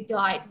mother, they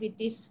died with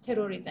this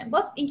terrorism.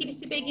 باز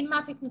انگلیسی بگین،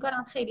 من فکر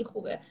میکنم خیلی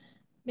خوبه.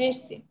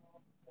 مرسی.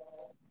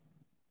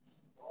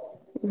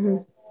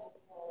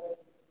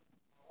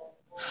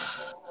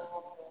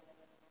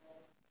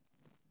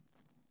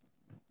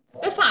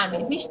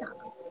 بفرمایید،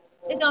 میشنوم.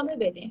 ادامه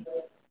بدین.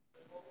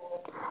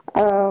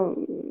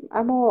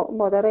 اما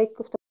مادرایی که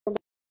گفتم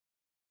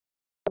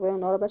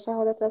اونا رو به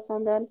شهادت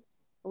رساندن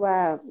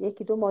و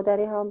 1-2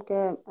 مادری هم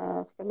که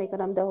فکر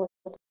میکنم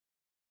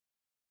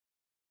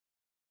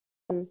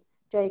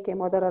جایی که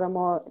مادر را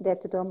ما در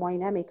ابتدا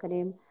معاینه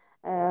میکنیم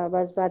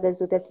و بعد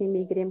از او تصمیم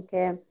میگیریم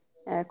که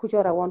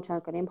کجا روانشان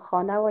کنیم،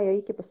 خانه و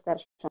یا که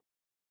بسترشان.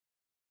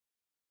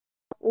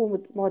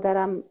 او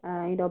مادرم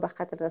اینا به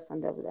خطر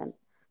رسانده بودن.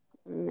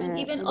 And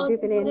even یعنی other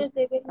ببینین mothers,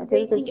 they were تعداد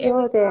waiting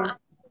everywhere زیاده.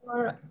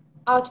 for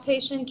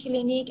outpatient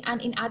clinic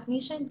and in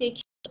admission, they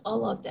killed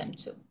all of them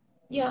too.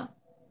 Yeah.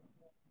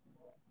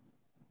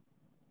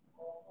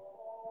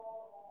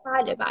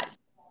 بله بله.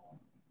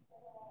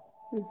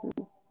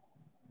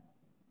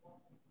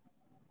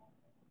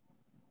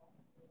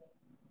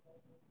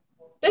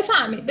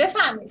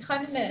 بفرمایید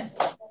خانم،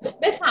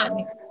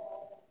 بفرمایید.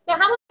 به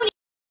همون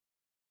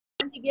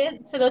دیگه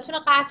صداتون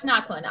رو قطع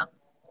نکنم.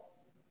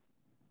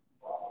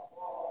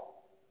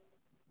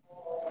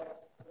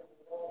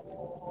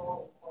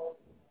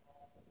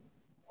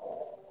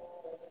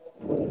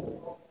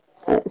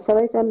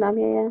 صدایتان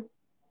نمیاد؟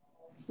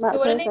 من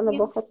دوباره صدایتان رو با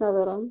نمیگم. خود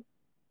ندارم.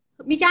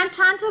 میگن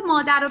چند تا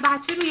مادر و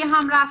بچه روی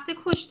هم رفته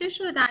کشته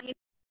شدن.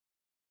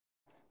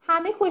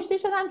 همه کشته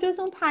شدن جز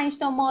اون 5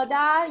 تا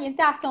مادر، یعنی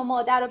 10 تا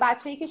مادر و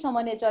بچه‌ای که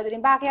شما نجات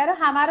دادین، بقیه رو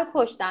همه رو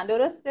کشتن،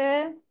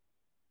 درسته؟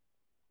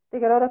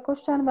 دیگرها را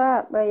کشتن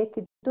و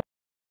یکی دو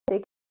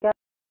دیگر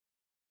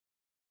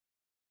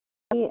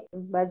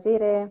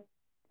وزیر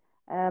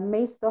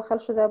میز داخل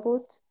شده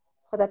بود،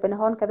 خود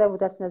پنهان کرده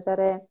بود از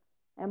نظر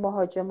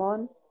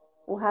مهاجمان.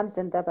 او هم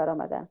زنده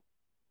برآمده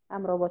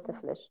همراه با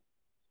طفلش.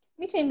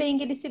 میتونین به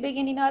انگلیسی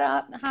بگین اینا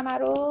رو همه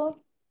رو،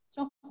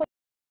 چون خود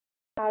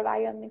در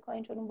بیان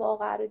میکنین، چون اون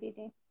واقعه رو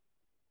دیدین.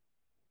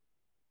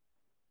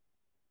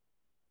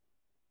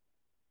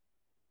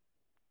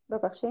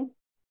 ببخشید.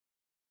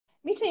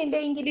 میتونین به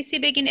انگلیسی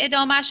بگین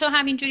ادامه‌شو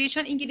همینجوری،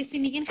 چون انگلیسی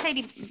میگین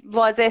خیلی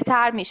واضح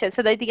تر میشه،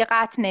 صدای دیگه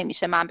قطع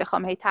نمیشه من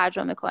بخوام هی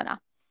ترجمه کنم.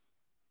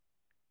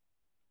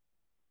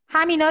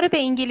 همینا رو به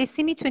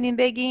انگلیسی میتونین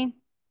بگین.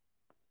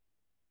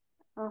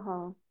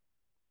 آها.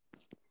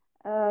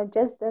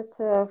 Just that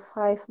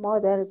 5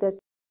 mother that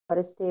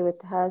are stay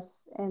with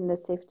us in the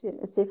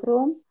safe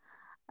room,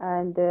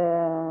 and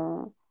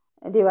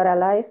they were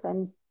alive,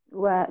 and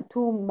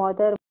 2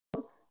 mother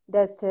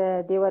that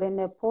they were in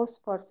a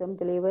postpartum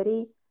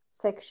delivery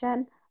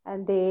section,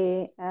 and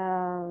they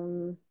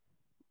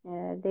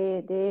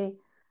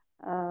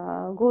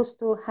goes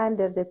to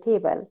under the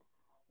table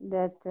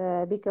that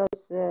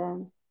because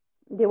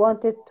they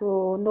wanted to,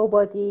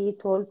 nobody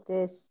told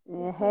this,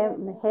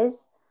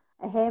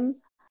 him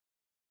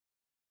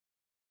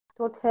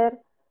told her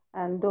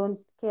and don't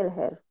kill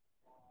her,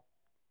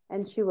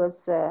 and she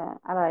was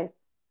alive.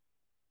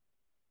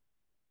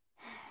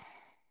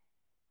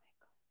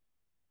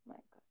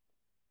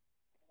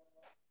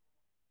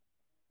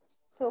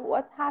 So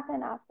what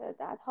happened after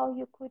that? How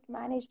you could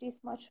manage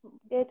this much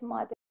dead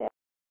mother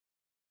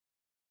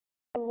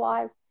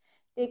survived?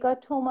 They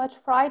got too much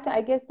fright.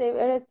 I guess they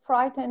were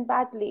frightened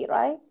badly,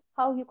 right?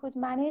 How you could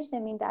manage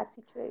them in that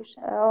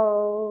situation?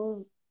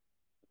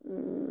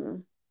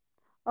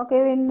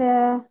 Okay, when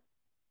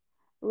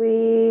we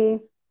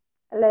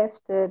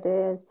left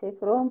the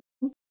safe room,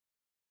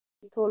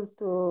 we told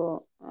to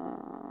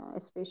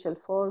special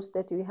force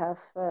that we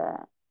have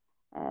a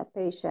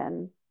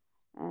patient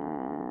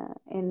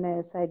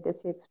inside the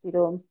safety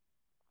room,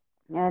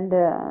 and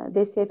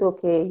they said,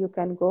 okay, you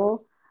can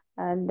go,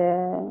 and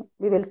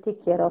we will take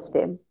care of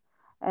them.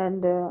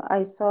 And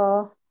I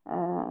saw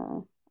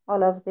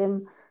all of them,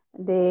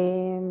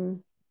 they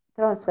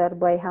transferred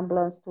by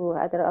ambulance to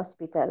other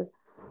hospital.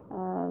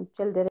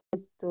 Children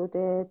to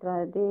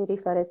they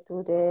referred to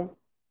the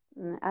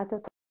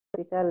adult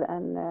hospital,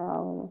 and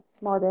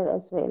mother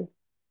as well.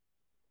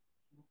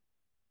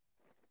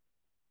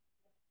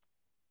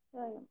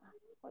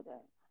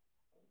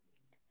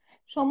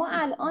 شما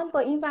الان با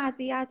این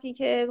وضعیتی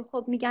که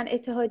خب میگن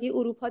اتحادیه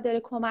اروپا داره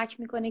کمک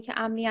میکنه که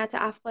امنیت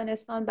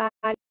افغانستان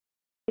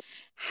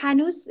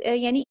هنوز،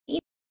 یعنی این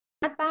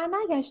بر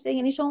نگشته،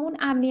 یعنی شما اون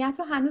امنیت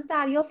رو هنوز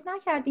دریافت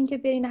نکردین که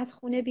برین از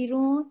خونه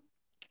بیرون؟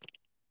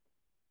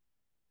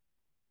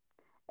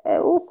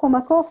 او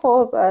کمک ها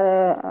خب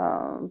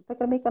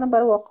فکر میکنم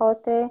برای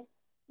وقات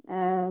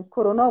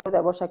کرونا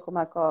بوده باشه،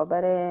 کمک ها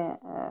برای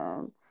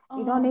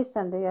اینا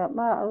نیستند.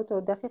 من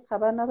تو دقیق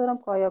خبر ندارم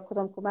که آیا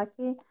کدام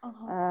کمکی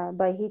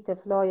به این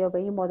طفلا یا به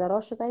این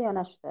مادرها شده یا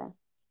نشده.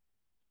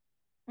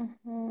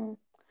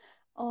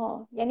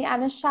 یعنی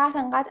الان شهر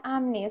انقدر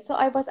امنه. So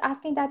I was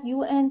asking that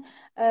UN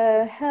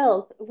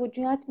help, would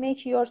you not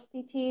make your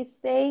city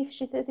safe?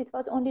 She says it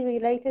was only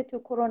related to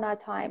corona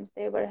times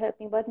they were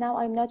helping, but now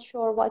I'm not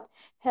sure what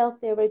help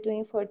they were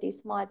doing for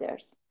these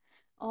mothers.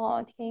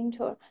 دیگه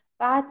اینطور.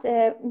 بعد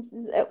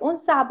اون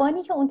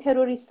زبانی که اون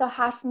تروریستا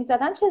حرف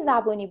میزدن چه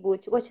زبانی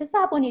بود؟ با چه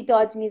زبانی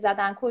داد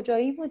میزدن؟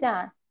 کجایی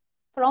بودن؟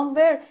 From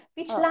where?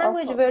 Which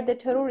language were the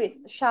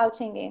terrorists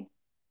shouting in?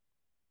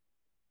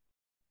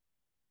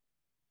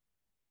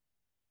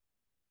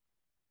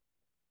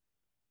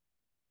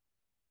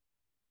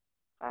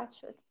 قطع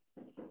شد.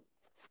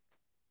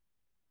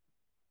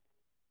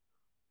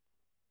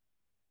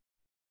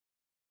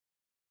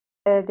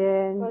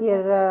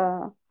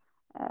 Their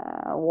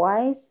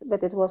voice,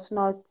 but it was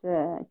not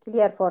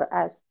clear for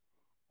us.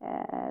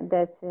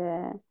 that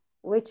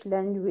which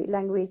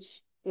language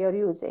they are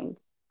using.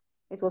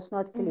 It was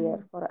not clear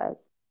for us.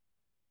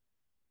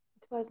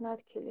 It was not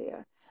clear.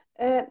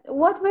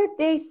 What were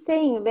they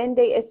saying when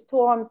they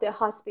stormed the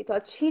hospital?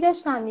 چی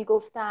داشتن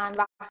میگفتن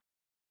و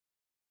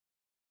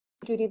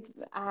جوری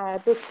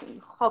به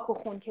خاک و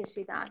خون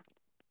کشیدن؟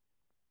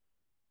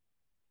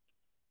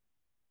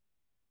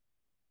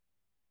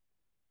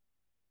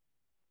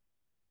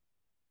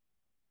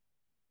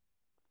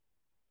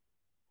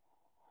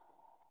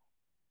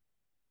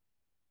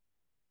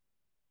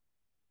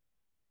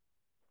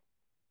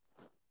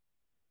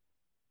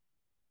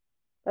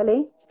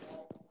 بله؟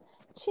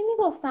 چی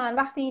میگفتن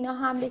وقتی اینا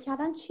حمله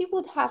کردن؟ چی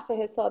بود حرف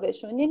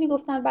حسابشون؟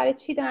 نمیگفتن برای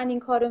چی دارن این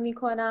کارو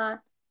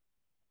میکنن؟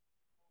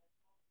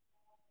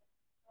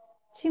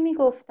 چی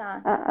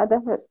میگفتن؟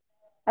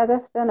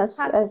 هدف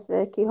از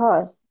کی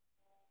هاست؟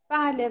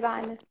 بله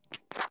بله.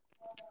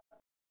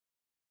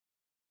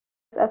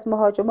 از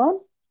مهاجمان؟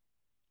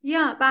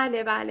 یا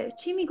بله بله.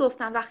 چی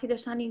میگفتن وقتی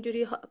داشتن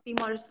اینجوری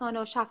بیمارستان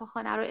و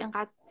شفاخانه رو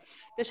اینقدر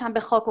داشتن به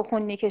خاک و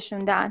خون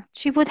میکشوندن؟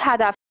 چی بود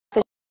هدف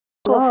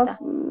گفتن؟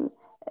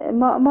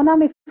 ما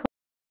نمیفهمیم.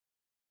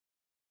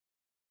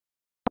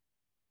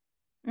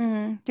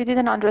 You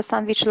didn't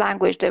understand which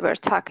language they were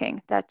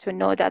talking, that to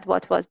know that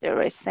what was they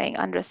were saying,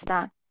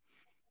 understand.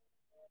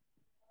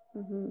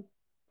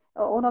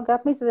 اونا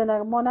گپ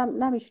میزدن، ما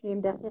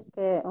نمیشنیم دقیق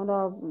که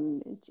اونا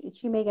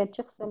چی میگن،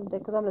 چه قسم در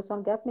کدام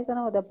لسان گپ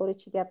میزنن و درباره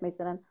چی گپ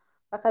میزنن.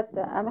 فقط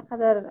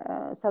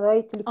همینقدر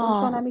صدای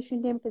تلفنشان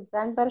نمیشنیدیم که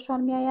زنگ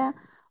برشان میآید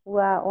و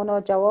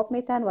اونا جواب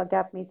میتن و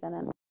گپ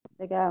میزنن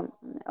دیگه.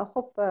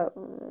 خب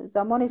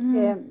زمانی است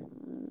که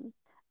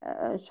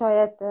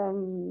شاید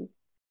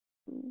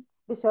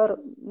بسیار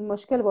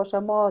مشکل باشه.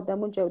 ما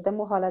در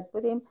مو حالت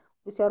بودیم،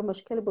 بسیار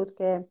مشکل بود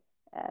که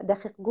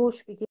دقیق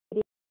گوش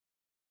بگیریم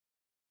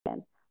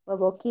و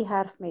با کی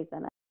حرف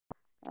میزنن.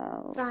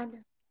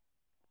 بله.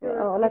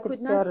 You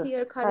could not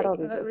hear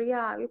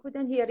yeah, you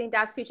couldn't hear in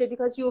that situation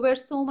because you were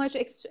so much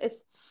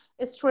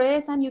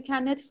stressed and you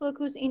cannot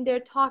focus in their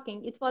talking.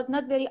 It was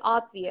not very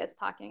obvious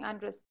talking.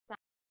 Understand?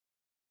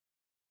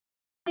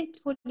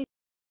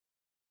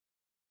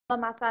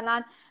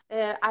 مثلا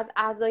از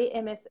اعضای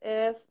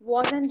MSF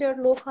wasn't there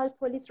local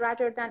police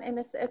rather than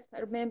MSF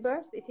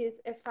members? It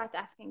is Efrat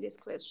asking this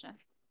question.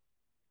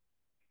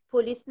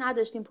 پلیس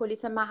نداشتیم،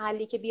 پلیس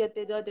محلی که بیاد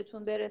به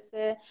دادتون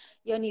برسه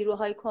یا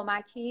نیروهای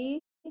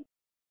کمکی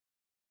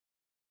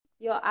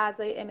یا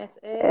اعضای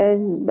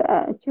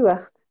MSF؟ چی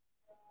وقت؟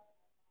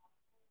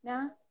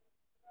 نه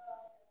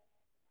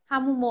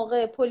همون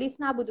موقع پلیس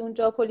نبود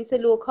اونجا، پلیس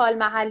لوکال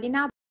محلی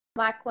نبود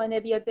کمک کنه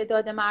بیاد به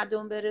داد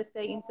مردم برسه،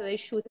 این صدای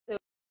شوت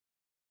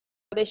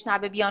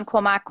بشنوه بیان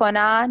کمک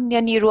کنن، یا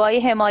نیروهای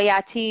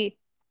حمایتی؟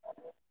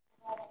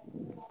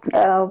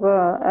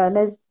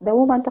 در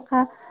اون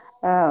منطقه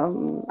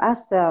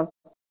است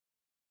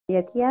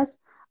حمایتی است.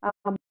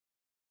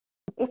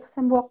 این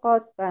قسم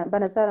موقعات به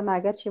نظر من،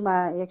 اگرچه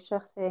من یک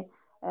شخص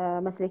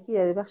مسلکی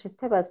در بخش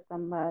طب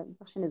هستم،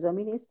 بخش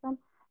نظامی نیستم،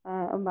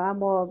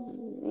 اما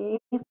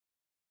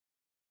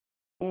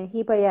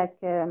هی به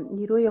یک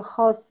نیروی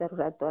خاص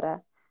ضرورت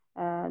داره.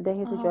 در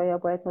این جایا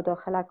باید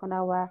مداخله کنه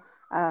و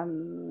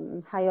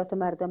حیات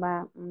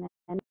مردم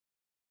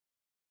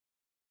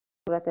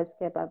ضرورت است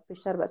که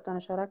بیشتر براتون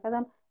اشاره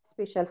کردم.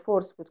 سپیشال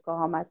فورس بود که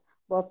آمد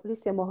با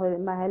پلیس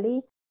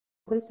محلی.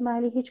 پلیس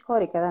محلی هیچ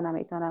کاری کردن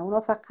نمیتونه. اونا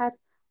فقط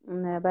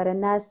برای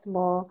نظم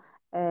و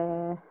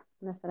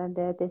مثلا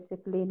در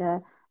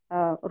دیسیپلین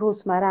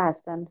روزمره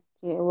هستن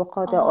که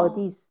وقات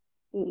عادی است.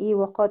 این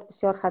وقات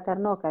بسیار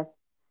خطرناک است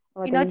و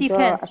اینا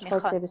دیفنس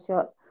میخواد.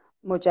 بسیار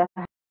مجهز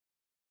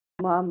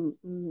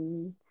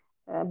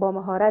با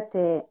مهارت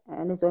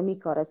نظامی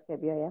کار است که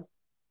بیاید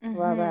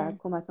و به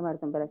کمک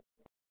مردم برسه.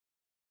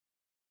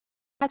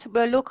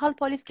 Local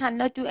police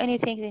cannot do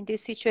anything in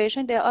this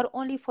situation. They are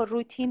only for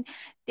routine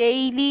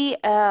daily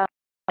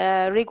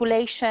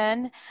regulation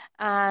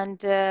and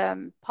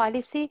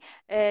policy.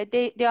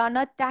 They are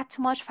not that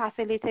much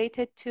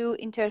facilitated to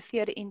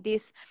interfere in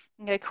these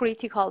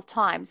critical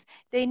times.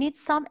 They need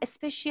some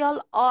special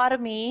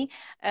army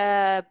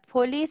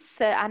police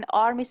and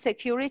army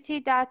security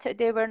that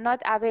they were not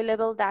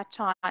available that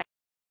time.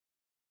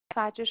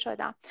 متوجه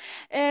شدم.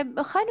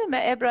 خانم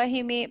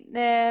ابراهیمی،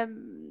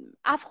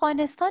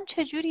 افغانستان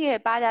چجوریه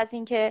بعد از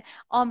اینکه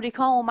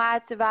آمریکا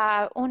اومد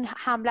و اون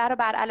حمله رو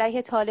بر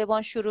علیه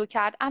طالبان شروع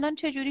کرد؟ الان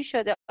چجوری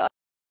شده؟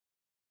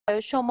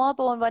 شما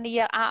به عنوان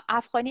یک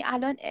افغانی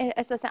الان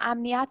احساس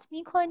امنیت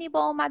میکنی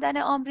با اومدن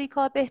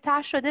آمریکا؟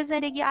 بهتر شده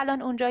زندگی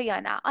الان اونجا یا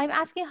نه؟ I'm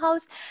asking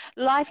how's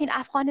life in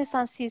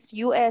Afghanistan since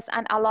US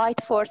and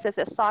allied forces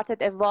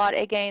started a war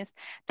against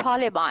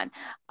Taliban.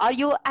 Are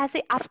you as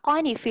an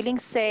Afghani feeling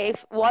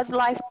safe? Was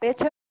life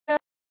better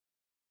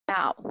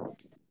now?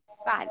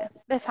 بله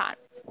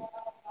بفرمایید.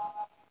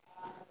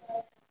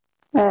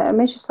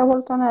 میشه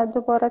سوالتون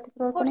دوباره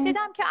تکرار کنید؟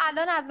 پرسیدم که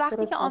الان از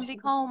وقتی که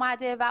آمریکا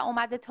اومده و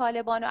اومده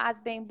طالبان رو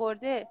از بین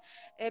برده،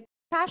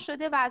 بدتر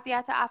شده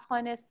وضعیت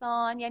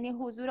افغانستان، یعنی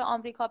حضور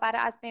آمریکا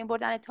برای از بین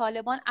بردن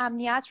طالبان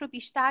امنیت رو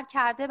بیشتر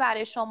کرده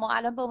برای شما؟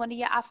 الان به عنوان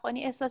یه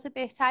افغانی احساس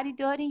بهتری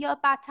دارین یا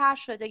بدتر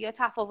شده یا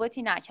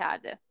تفاوتی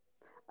نکرده؟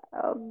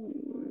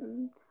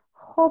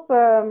 خب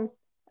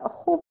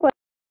خوب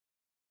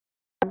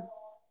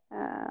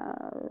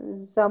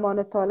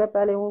زمان طالب،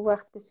 بله اون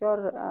وقت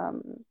بسیار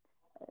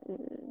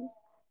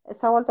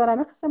سوال دارم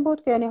این قسم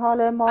بود که یعنی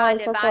حال ما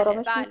احساس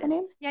آرامش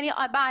میکنیم. یعنی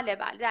بله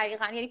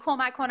دقیقاً، یعنی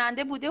کمک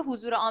کننده بوده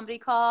حضور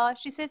آمریکا.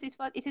 She says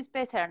it is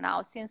better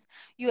now since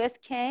US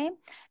came.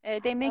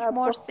 They make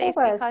more safe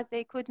because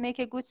they could make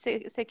a good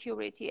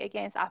security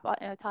against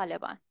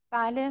Taliban.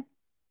 بله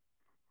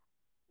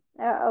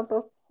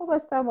خوب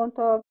است،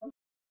 منتها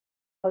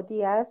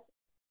عادی است.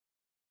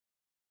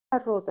 هر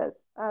روز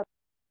است،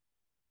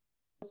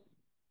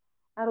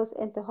 هر روز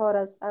انتحار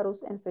است، هر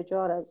روز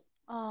انفجار است.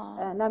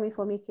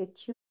 نمیفهمی که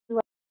چی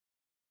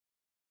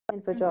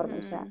انفجار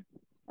میشه.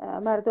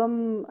 مردم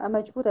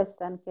مجبور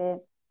هستند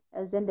که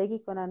زندگی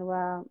کنن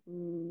و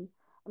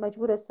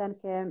مجبور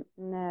هستند که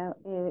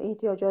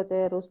احتیاجات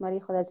روزمره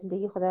خود،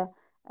 زندگی خود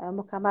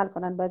مکمل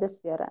کنن، به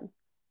دست بیارن.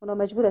 اونا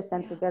مجبور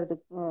هستند که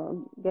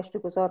گشت و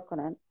گذار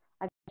کنن.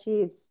 اگر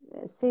چیز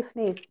سیف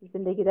نیست،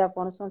 زندگی در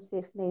افغانستان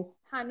سیف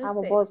نیست،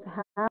 اما باز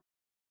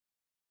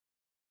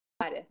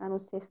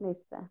هنوز سیف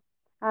نیست.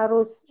 هر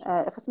روز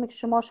قسمی که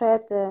شما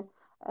شاید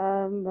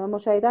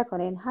مشاهده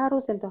کنین، هر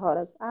روز انتحار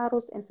است، هر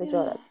روز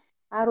انفجار است،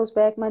 هر روز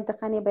به یک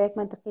منطقه نی به یک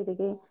منطقه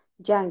دیگه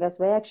جنگ است،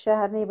 به یک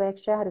شهر نی به یک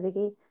شهر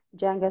دیگه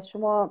جنگ است.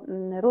 شما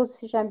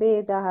روز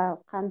شنبه در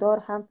قندار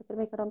هم فکر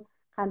میکنم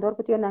قندار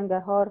بود یا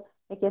ننگرهار،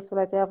 یکی از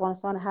ولایت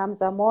افغانستان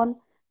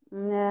همزمان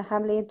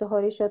حمله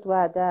انتحاری شد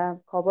و در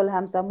کابل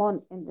همزمان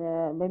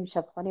به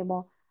شبخانه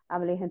ما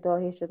حمله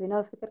انتحاری شد. اینا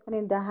رو فکر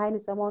کنین در عین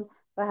زمان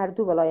به هر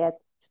دو ولایت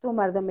چطور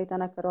مردم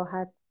میتونن که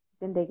راحت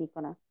زندگی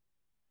کنن.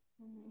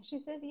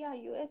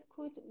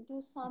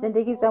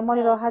 زندگی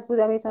زمانی راحت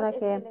بوده میتونه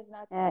که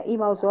این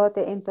موضوعات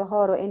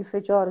انتحار و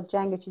انفجار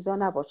جنگ چیزا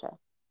نباشه.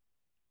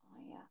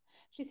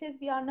 She says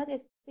we are not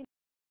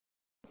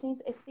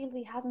since still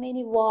we have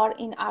many war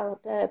in our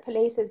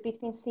places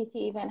between city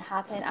even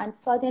happen, and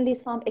suddenly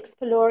some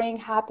exploring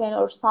happen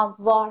or some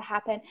war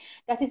happen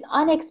that is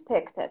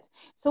unexpected.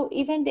 So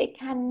even they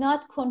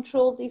cannot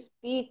control this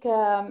big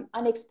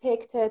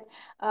unexpected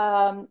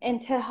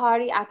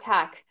intihari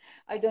attack.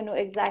 I don't know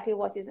exactly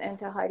what is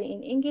intihari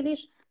in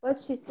English, but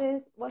she says,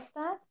 what's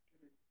that?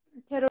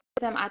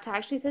 Terrorism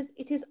attack. She says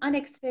it is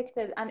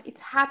unexpected and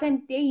it's happened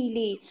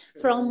daily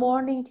from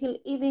morning till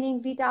evening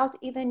without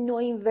even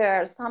knowing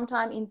where,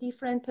 sometimes in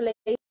different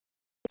places.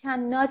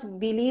 Cannot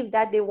believe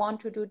that they want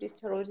to do this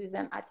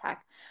terrorism attack,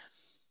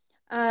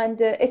 and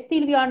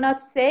still we are not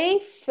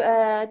safe.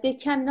 They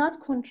cannot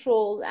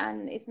control, and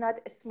it's not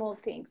small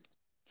things.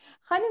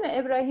 خانم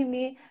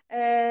ابراهیمی،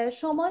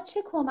 شما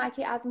چه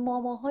کمکی از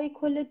ماماهای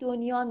کل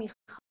دنیا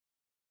میخواید؟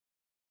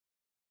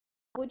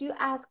 Would you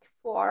ask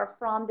for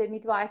from the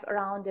midwife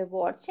around the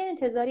world؟ چه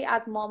انتظاری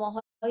از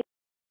ماماهای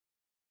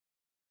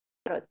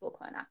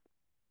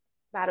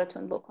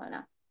براتون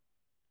بکنم؟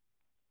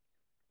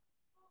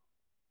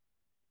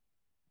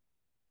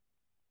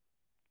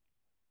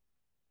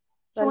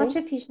 شما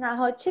چه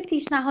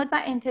پیشنهاد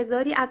و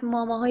انتظاری از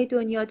ماماهای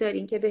دنیا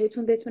دارین که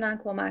بهتون بتونن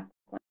کمک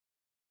کنن؟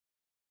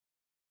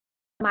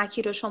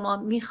 کمکی رو شما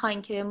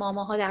میخواین که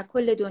ماماها در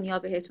کل دنیا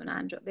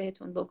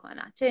بهتون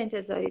بکنن؟ چه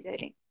انتظاری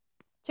دارین؟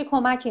 چه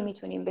کمکی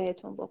میتونیم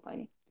بهتون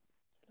بکنیم؟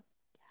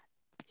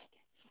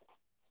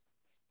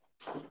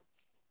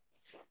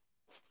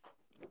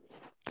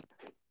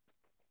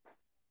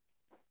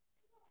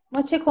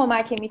 ما چه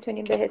کمکی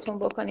میتونیم بهتون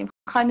بکنیم؟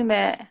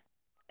 خانم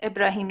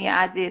ابراهیمی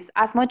عزیز،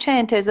 از ما چه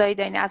انتظاری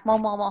دارین؟ از ما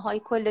ماماهای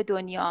کل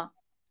دنیا.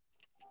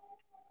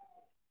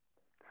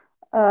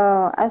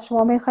 از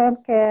شما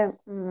میخوایم که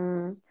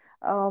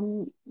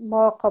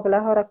ما قابله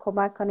ها را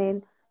کمک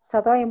کنین،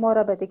 صدای ما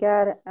را به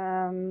دیگر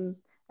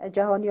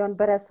جهانیان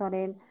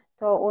برسانین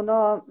تا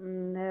اونا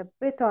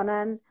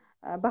بتانن،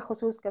 به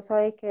خصوص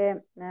کسایی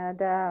که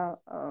در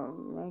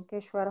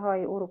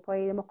کشورهای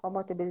اروپایی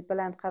مقامات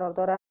بلند قرار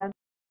دارند،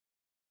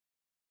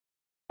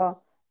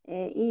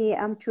 این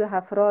همچو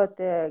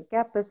افراد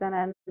گپ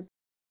بزنن.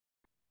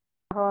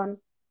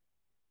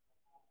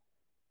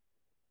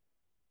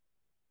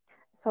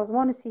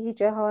 سازمان صحی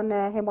جهان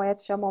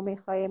حمایت شما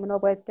میخواهیم، اونا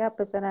باید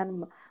گپ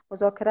بزنن،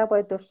 مذاکره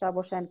باید داشته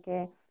باشن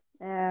که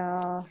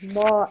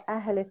ما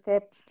اهل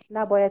طب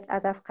نباید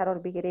هدف قرار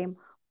بگیریم،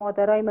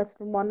 مادرای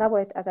مسلمان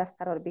نباید هدف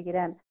قرار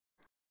بگیرن،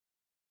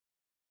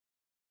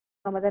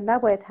 آمده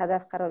نباید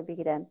هدف قرار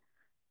بگیرن.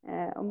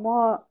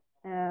 ما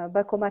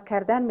به کمک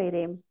کردن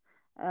میریم،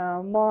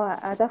 ما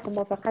هدف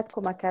ما فقط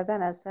کمک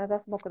کردن است،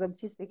 هدف ما کدام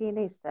چیز دیگه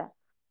نیست.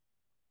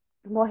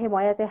 ما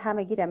حمایت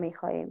همگی را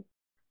میخواهیم.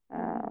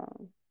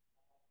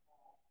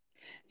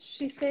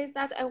 She says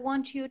that I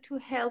want you to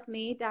help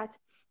me, that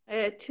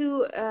to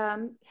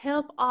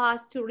help us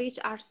to reach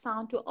our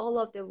sound to all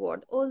of the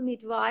world. All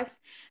midwives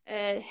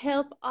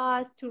help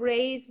us to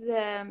raise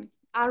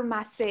our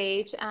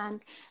message and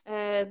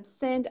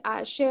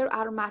share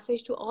our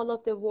message to all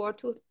of the world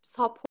to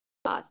support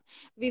us.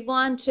 We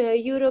want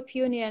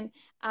European Union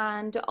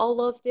and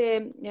all of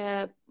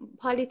the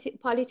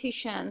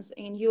politicians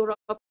in Europe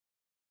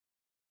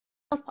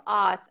help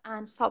us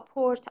and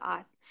support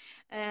us.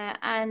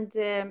 And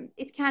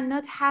it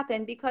cannot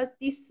happen because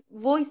this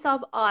voice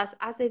of us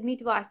as a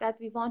midwife that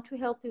we want to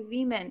help the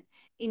women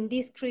in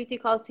this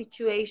critical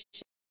situation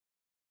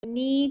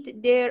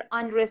need their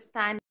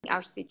understanding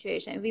our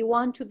situation. We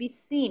want to be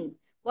seen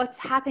what's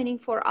happening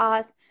for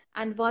us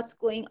and what's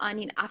going on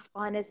in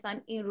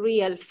Afghanistan in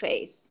real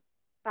face.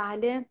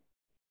 بله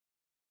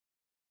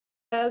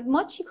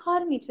ما چی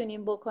کار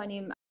میتونیم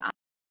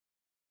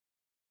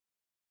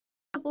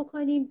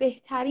بکنیم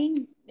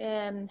بهترین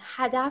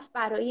هدف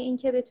برای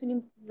اینکه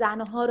بتونیم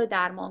زنها رو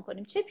درمان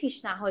کنیم؟ چه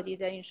پیشنهادی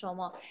دارین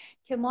شما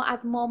که ما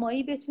از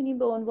مامایی بتونیم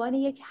به عنوان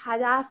یک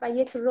هدف و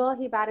یک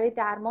راهی برای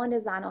درمان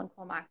زنان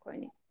کمک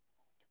کنیم؟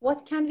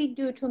 What can we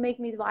do to make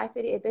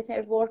midwifery a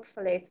better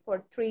workplace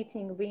for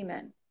treating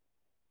women?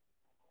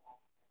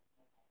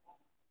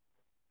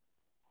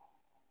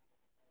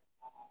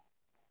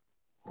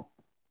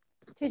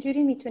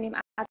 چجوری میتونیم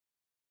از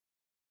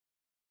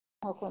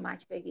ما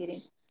کمک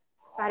بگیریم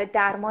برای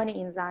درمان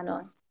این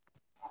زنان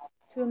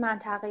توی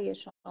منطقه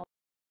شما؟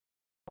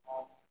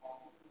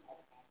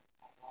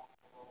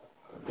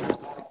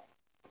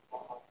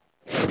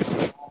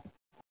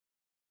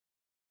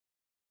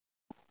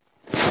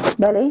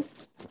 بله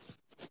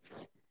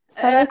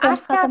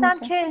عرض کردم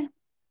که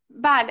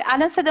بله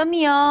الان صدا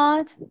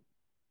میاد.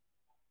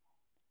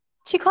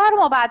 چی کار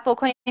ما باید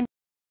بکنیم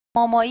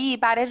مامایی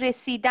برای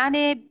رسیدن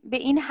به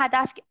این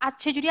هدف؟ از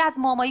چجوری از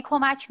مامایی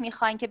کمک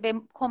میخواین که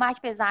به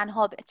کمک به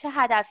زنها چه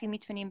هدفی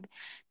میتونیم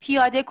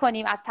پیاده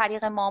کنیم از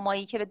طریق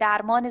مامایی که به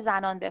درمان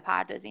زنان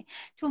بپردازیم؟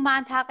 تو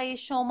منطقه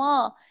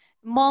شما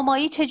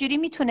مامایی چجوری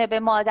میتونه به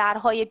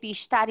مادرهای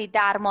بیشتری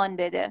درمان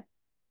بده؟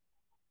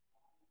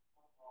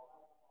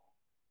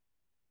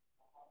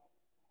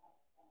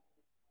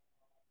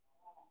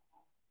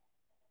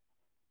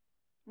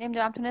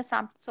 نمیدونم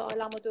تونستم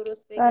سوالمو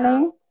درست بگم.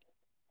 بله.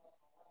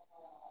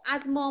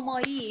 از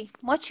مامایی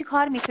ما چی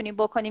کار میتونیم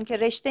بکنیم که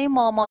رشته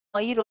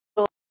مامایی رو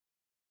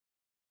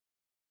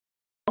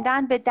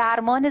به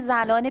درمان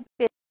زنان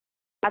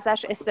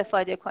ازش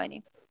استفاده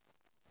کنیم؟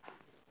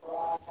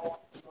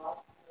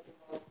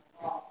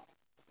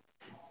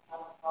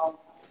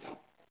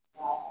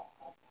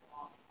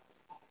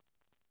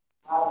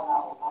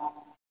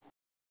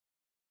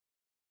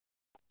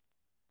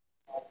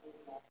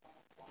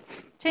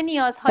 چه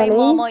نیازهای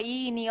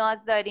مامایی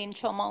نیاز دارین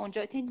شما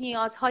اونجا؟ چه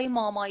نیازهای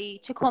مامایی،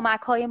 چه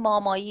کمک‌های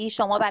مامایی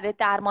شما برای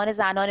درمان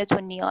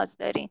زنانتون نیاز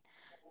دارین؟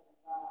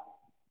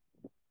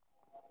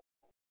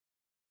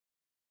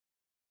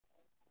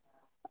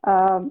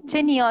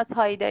 چه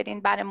نیازهایی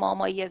دارین برای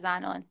مامایی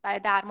زنان، برای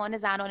درمان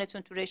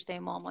زنانتون تو رشته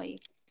مامایی؟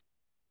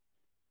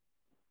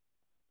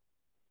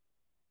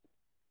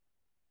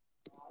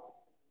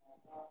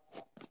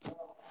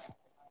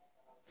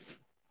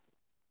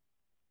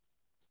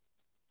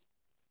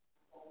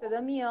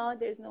 صدا میاد؟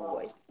 There's no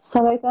voice.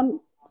 صدایتان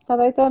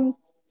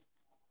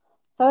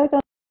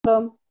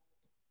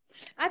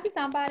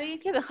عزیزم برای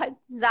که بخواید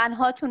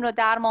زنهاتون رو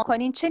درمان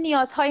کنین چه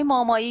نیازهای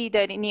مامایی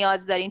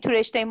نیاز دارین تو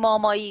رشته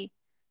مامایی؟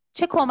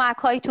 چه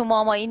کمک‌هایی تو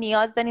مامایی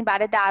نیاز دارین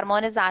برای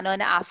درمان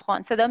زنان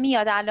افغان؟ صدا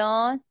میاد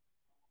الان؟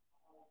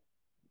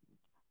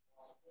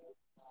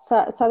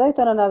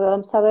 صدایتان رو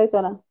ندارم. صدای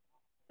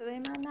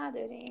من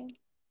نداریم؟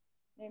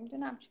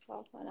 نمیدونم چی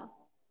کار کنم.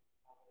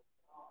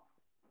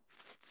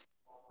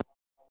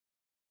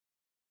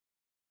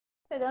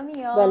 صدا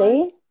میاد؟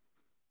 بله.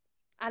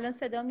 الان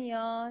صدا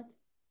میاد؟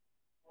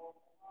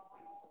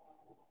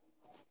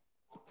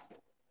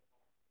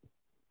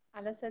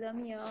 الان صدا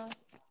میاد؟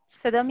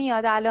 صدا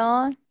میاد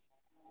الان؟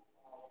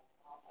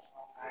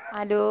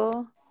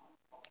 الو؟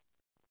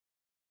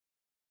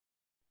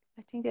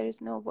 I think there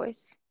is no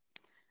voice.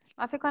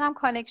 من فکر کنم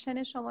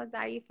کانکشن شما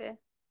ضعیفه.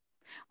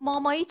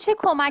 مامایی چه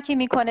کمکی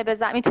میکنه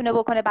میتونه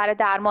بکنه برای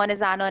درمان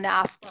زنان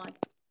افغان؟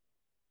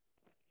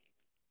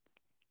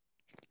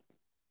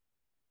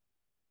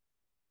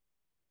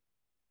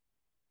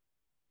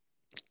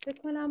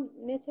 فکر کنم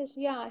نتش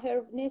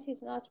her net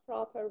is not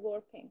proper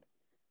working.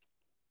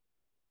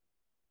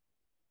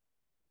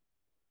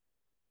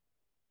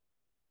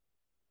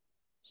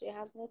 She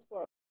has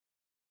network.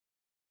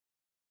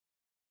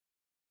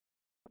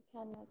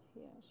 Cannot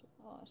hear.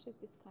 She's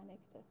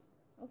disconnected.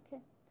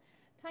 Okay.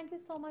 Thank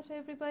you so much,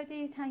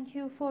 everybody. Thank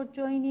you for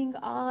joining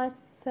us.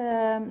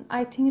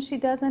 I think she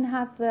doesn't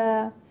have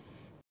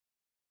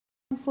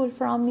full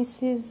from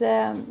Mrs.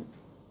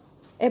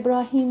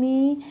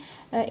 Ibrahimi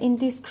in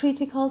this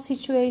critical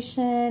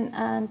situation,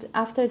 and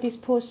after this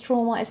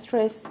post-trauma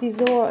stress,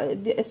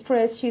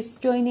 she's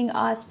joining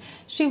us.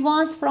 She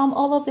wants from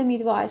all of the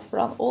midwives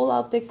from all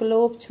of the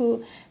globe to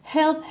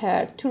help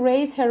her to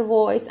raise her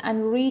voice and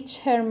reach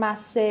her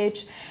message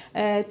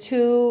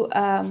to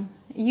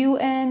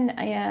UN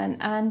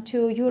and to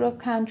Europe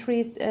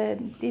countries,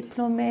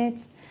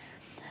 diplomats,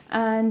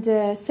 and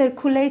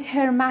circulate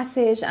her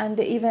message and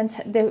the events,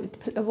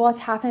 what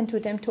happened to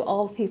them, to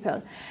all people.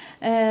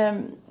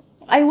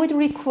 I would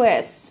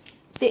request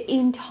the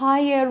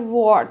entire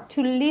world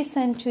to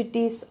listen to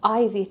this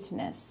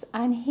eyewitness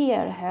and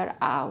hear her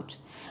out.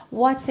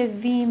 What the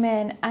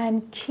women and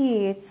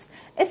kids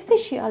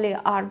especially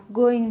are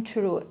going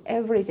through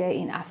every day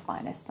in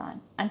Afghanistan,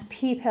 and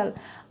people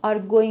are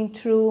going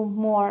through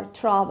more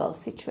trouble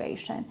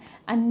situation,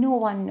 and no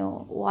one know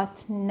what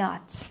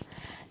not.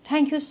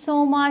 Thank you so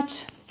much.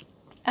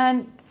 And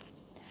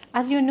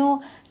as you know,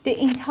 the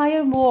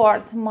entire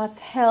world must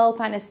help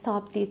and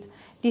stop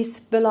this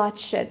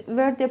bloodshed,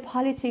 where the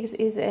politics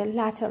is a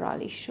lateral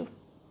issue.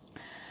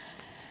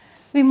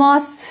 We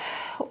must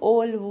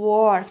all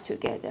work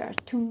together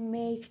to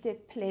make the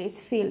place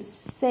feel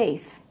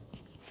safe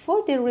for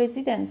the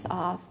residents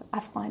of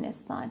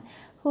Afghanistan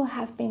who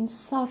have been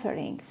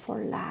suffering for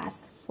last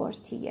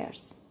 40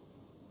 years.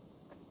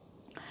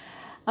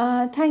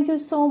 Thank you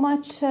so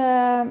much.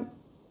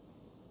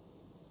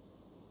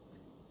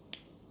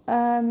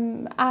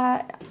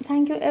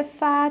 Thank you,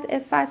 Effat.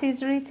 Effat is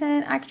written,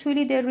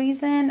 actually the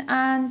reason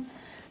and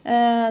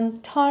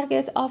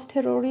target of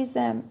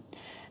terrorism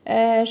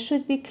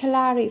should be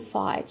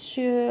clarified.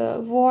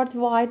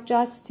 Worldwide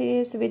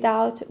justice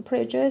without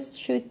prejudice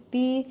should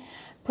be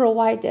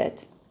provided.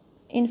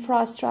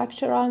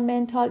 Infrastructural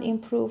mental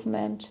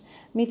improvement.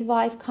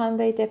 Midwife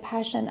convey the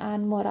passion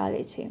and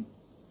morality.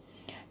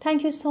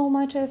 Thank you so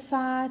much,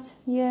 Effat.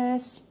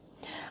 Yes.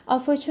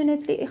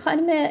 Unfortunately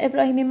خانم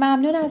ابراهیمی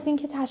ممنون از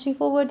اینکه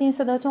تشریف آوردین.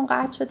 صداتون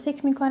قطع شد،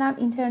 فکر میکنم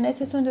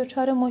اینترنتتون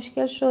دچار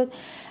مشکل شد.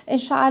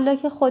 انشاءالله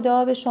که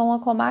خدا به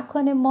شما کمک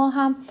کنه. ما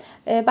هم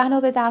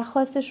بنا به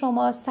درخواست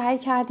شما سعی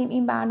کردیم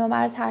این برنامه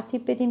رو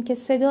ترتیب بدیم که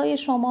صدای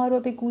شما رو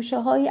به گوشه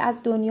هایی از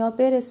دنیا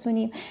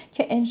برسونیم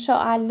که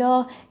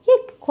انشاءالله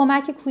یک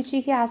کمک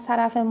کوچیکی از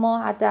طرف ما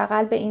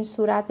حداقل به این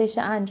صورت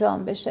بشه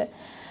انجام بشه.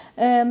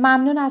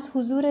 ممنون از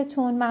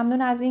حضورتون،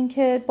 ممنون از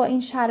اینکه با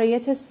این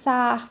شرایط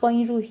سخت، با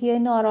این روحیه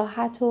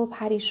ناراحت و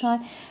پریشان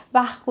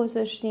وقت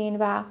گذاشتین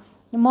و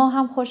ما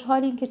هم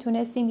خوشحالیم که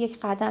تونستیم یک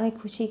قدم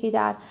کوچیکی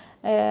در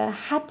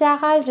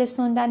حداقل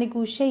رسوندن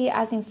گوشه ای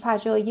از این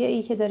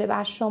فجایعی که داره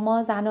بر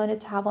شما زنان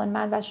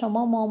توانمند و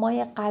شما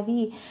مامای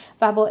قوی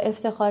و با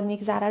افتخار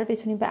میگذره رو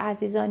بتونیم به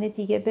عزیزان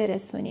دیگه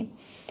برسونیم.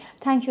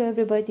 Thank you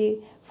everybody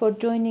for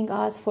joining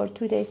us for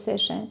today's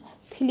session.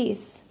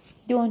 Please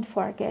don't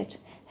forget,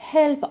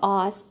 help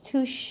us to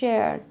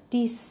share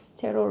this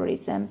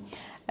terrorism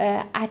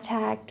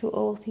attack to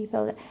all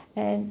people.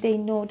 They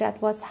know that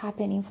what's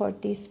happening for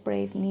this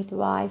brave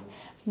midwife,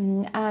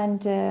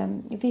 and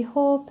we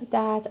hope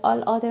that all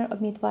other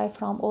midwives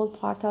from all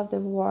parts of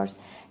the world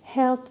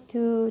help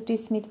to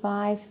this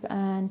midwife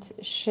and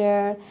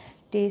share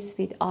this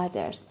with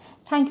others.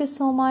 Thank you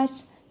so much.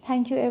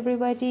 Thank you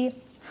everybody.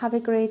 Have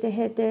a great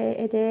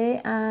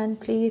day and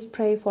please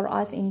pray for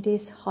us in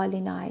this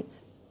holy night.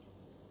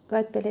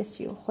 God bless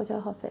you. خدا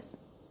حافظ.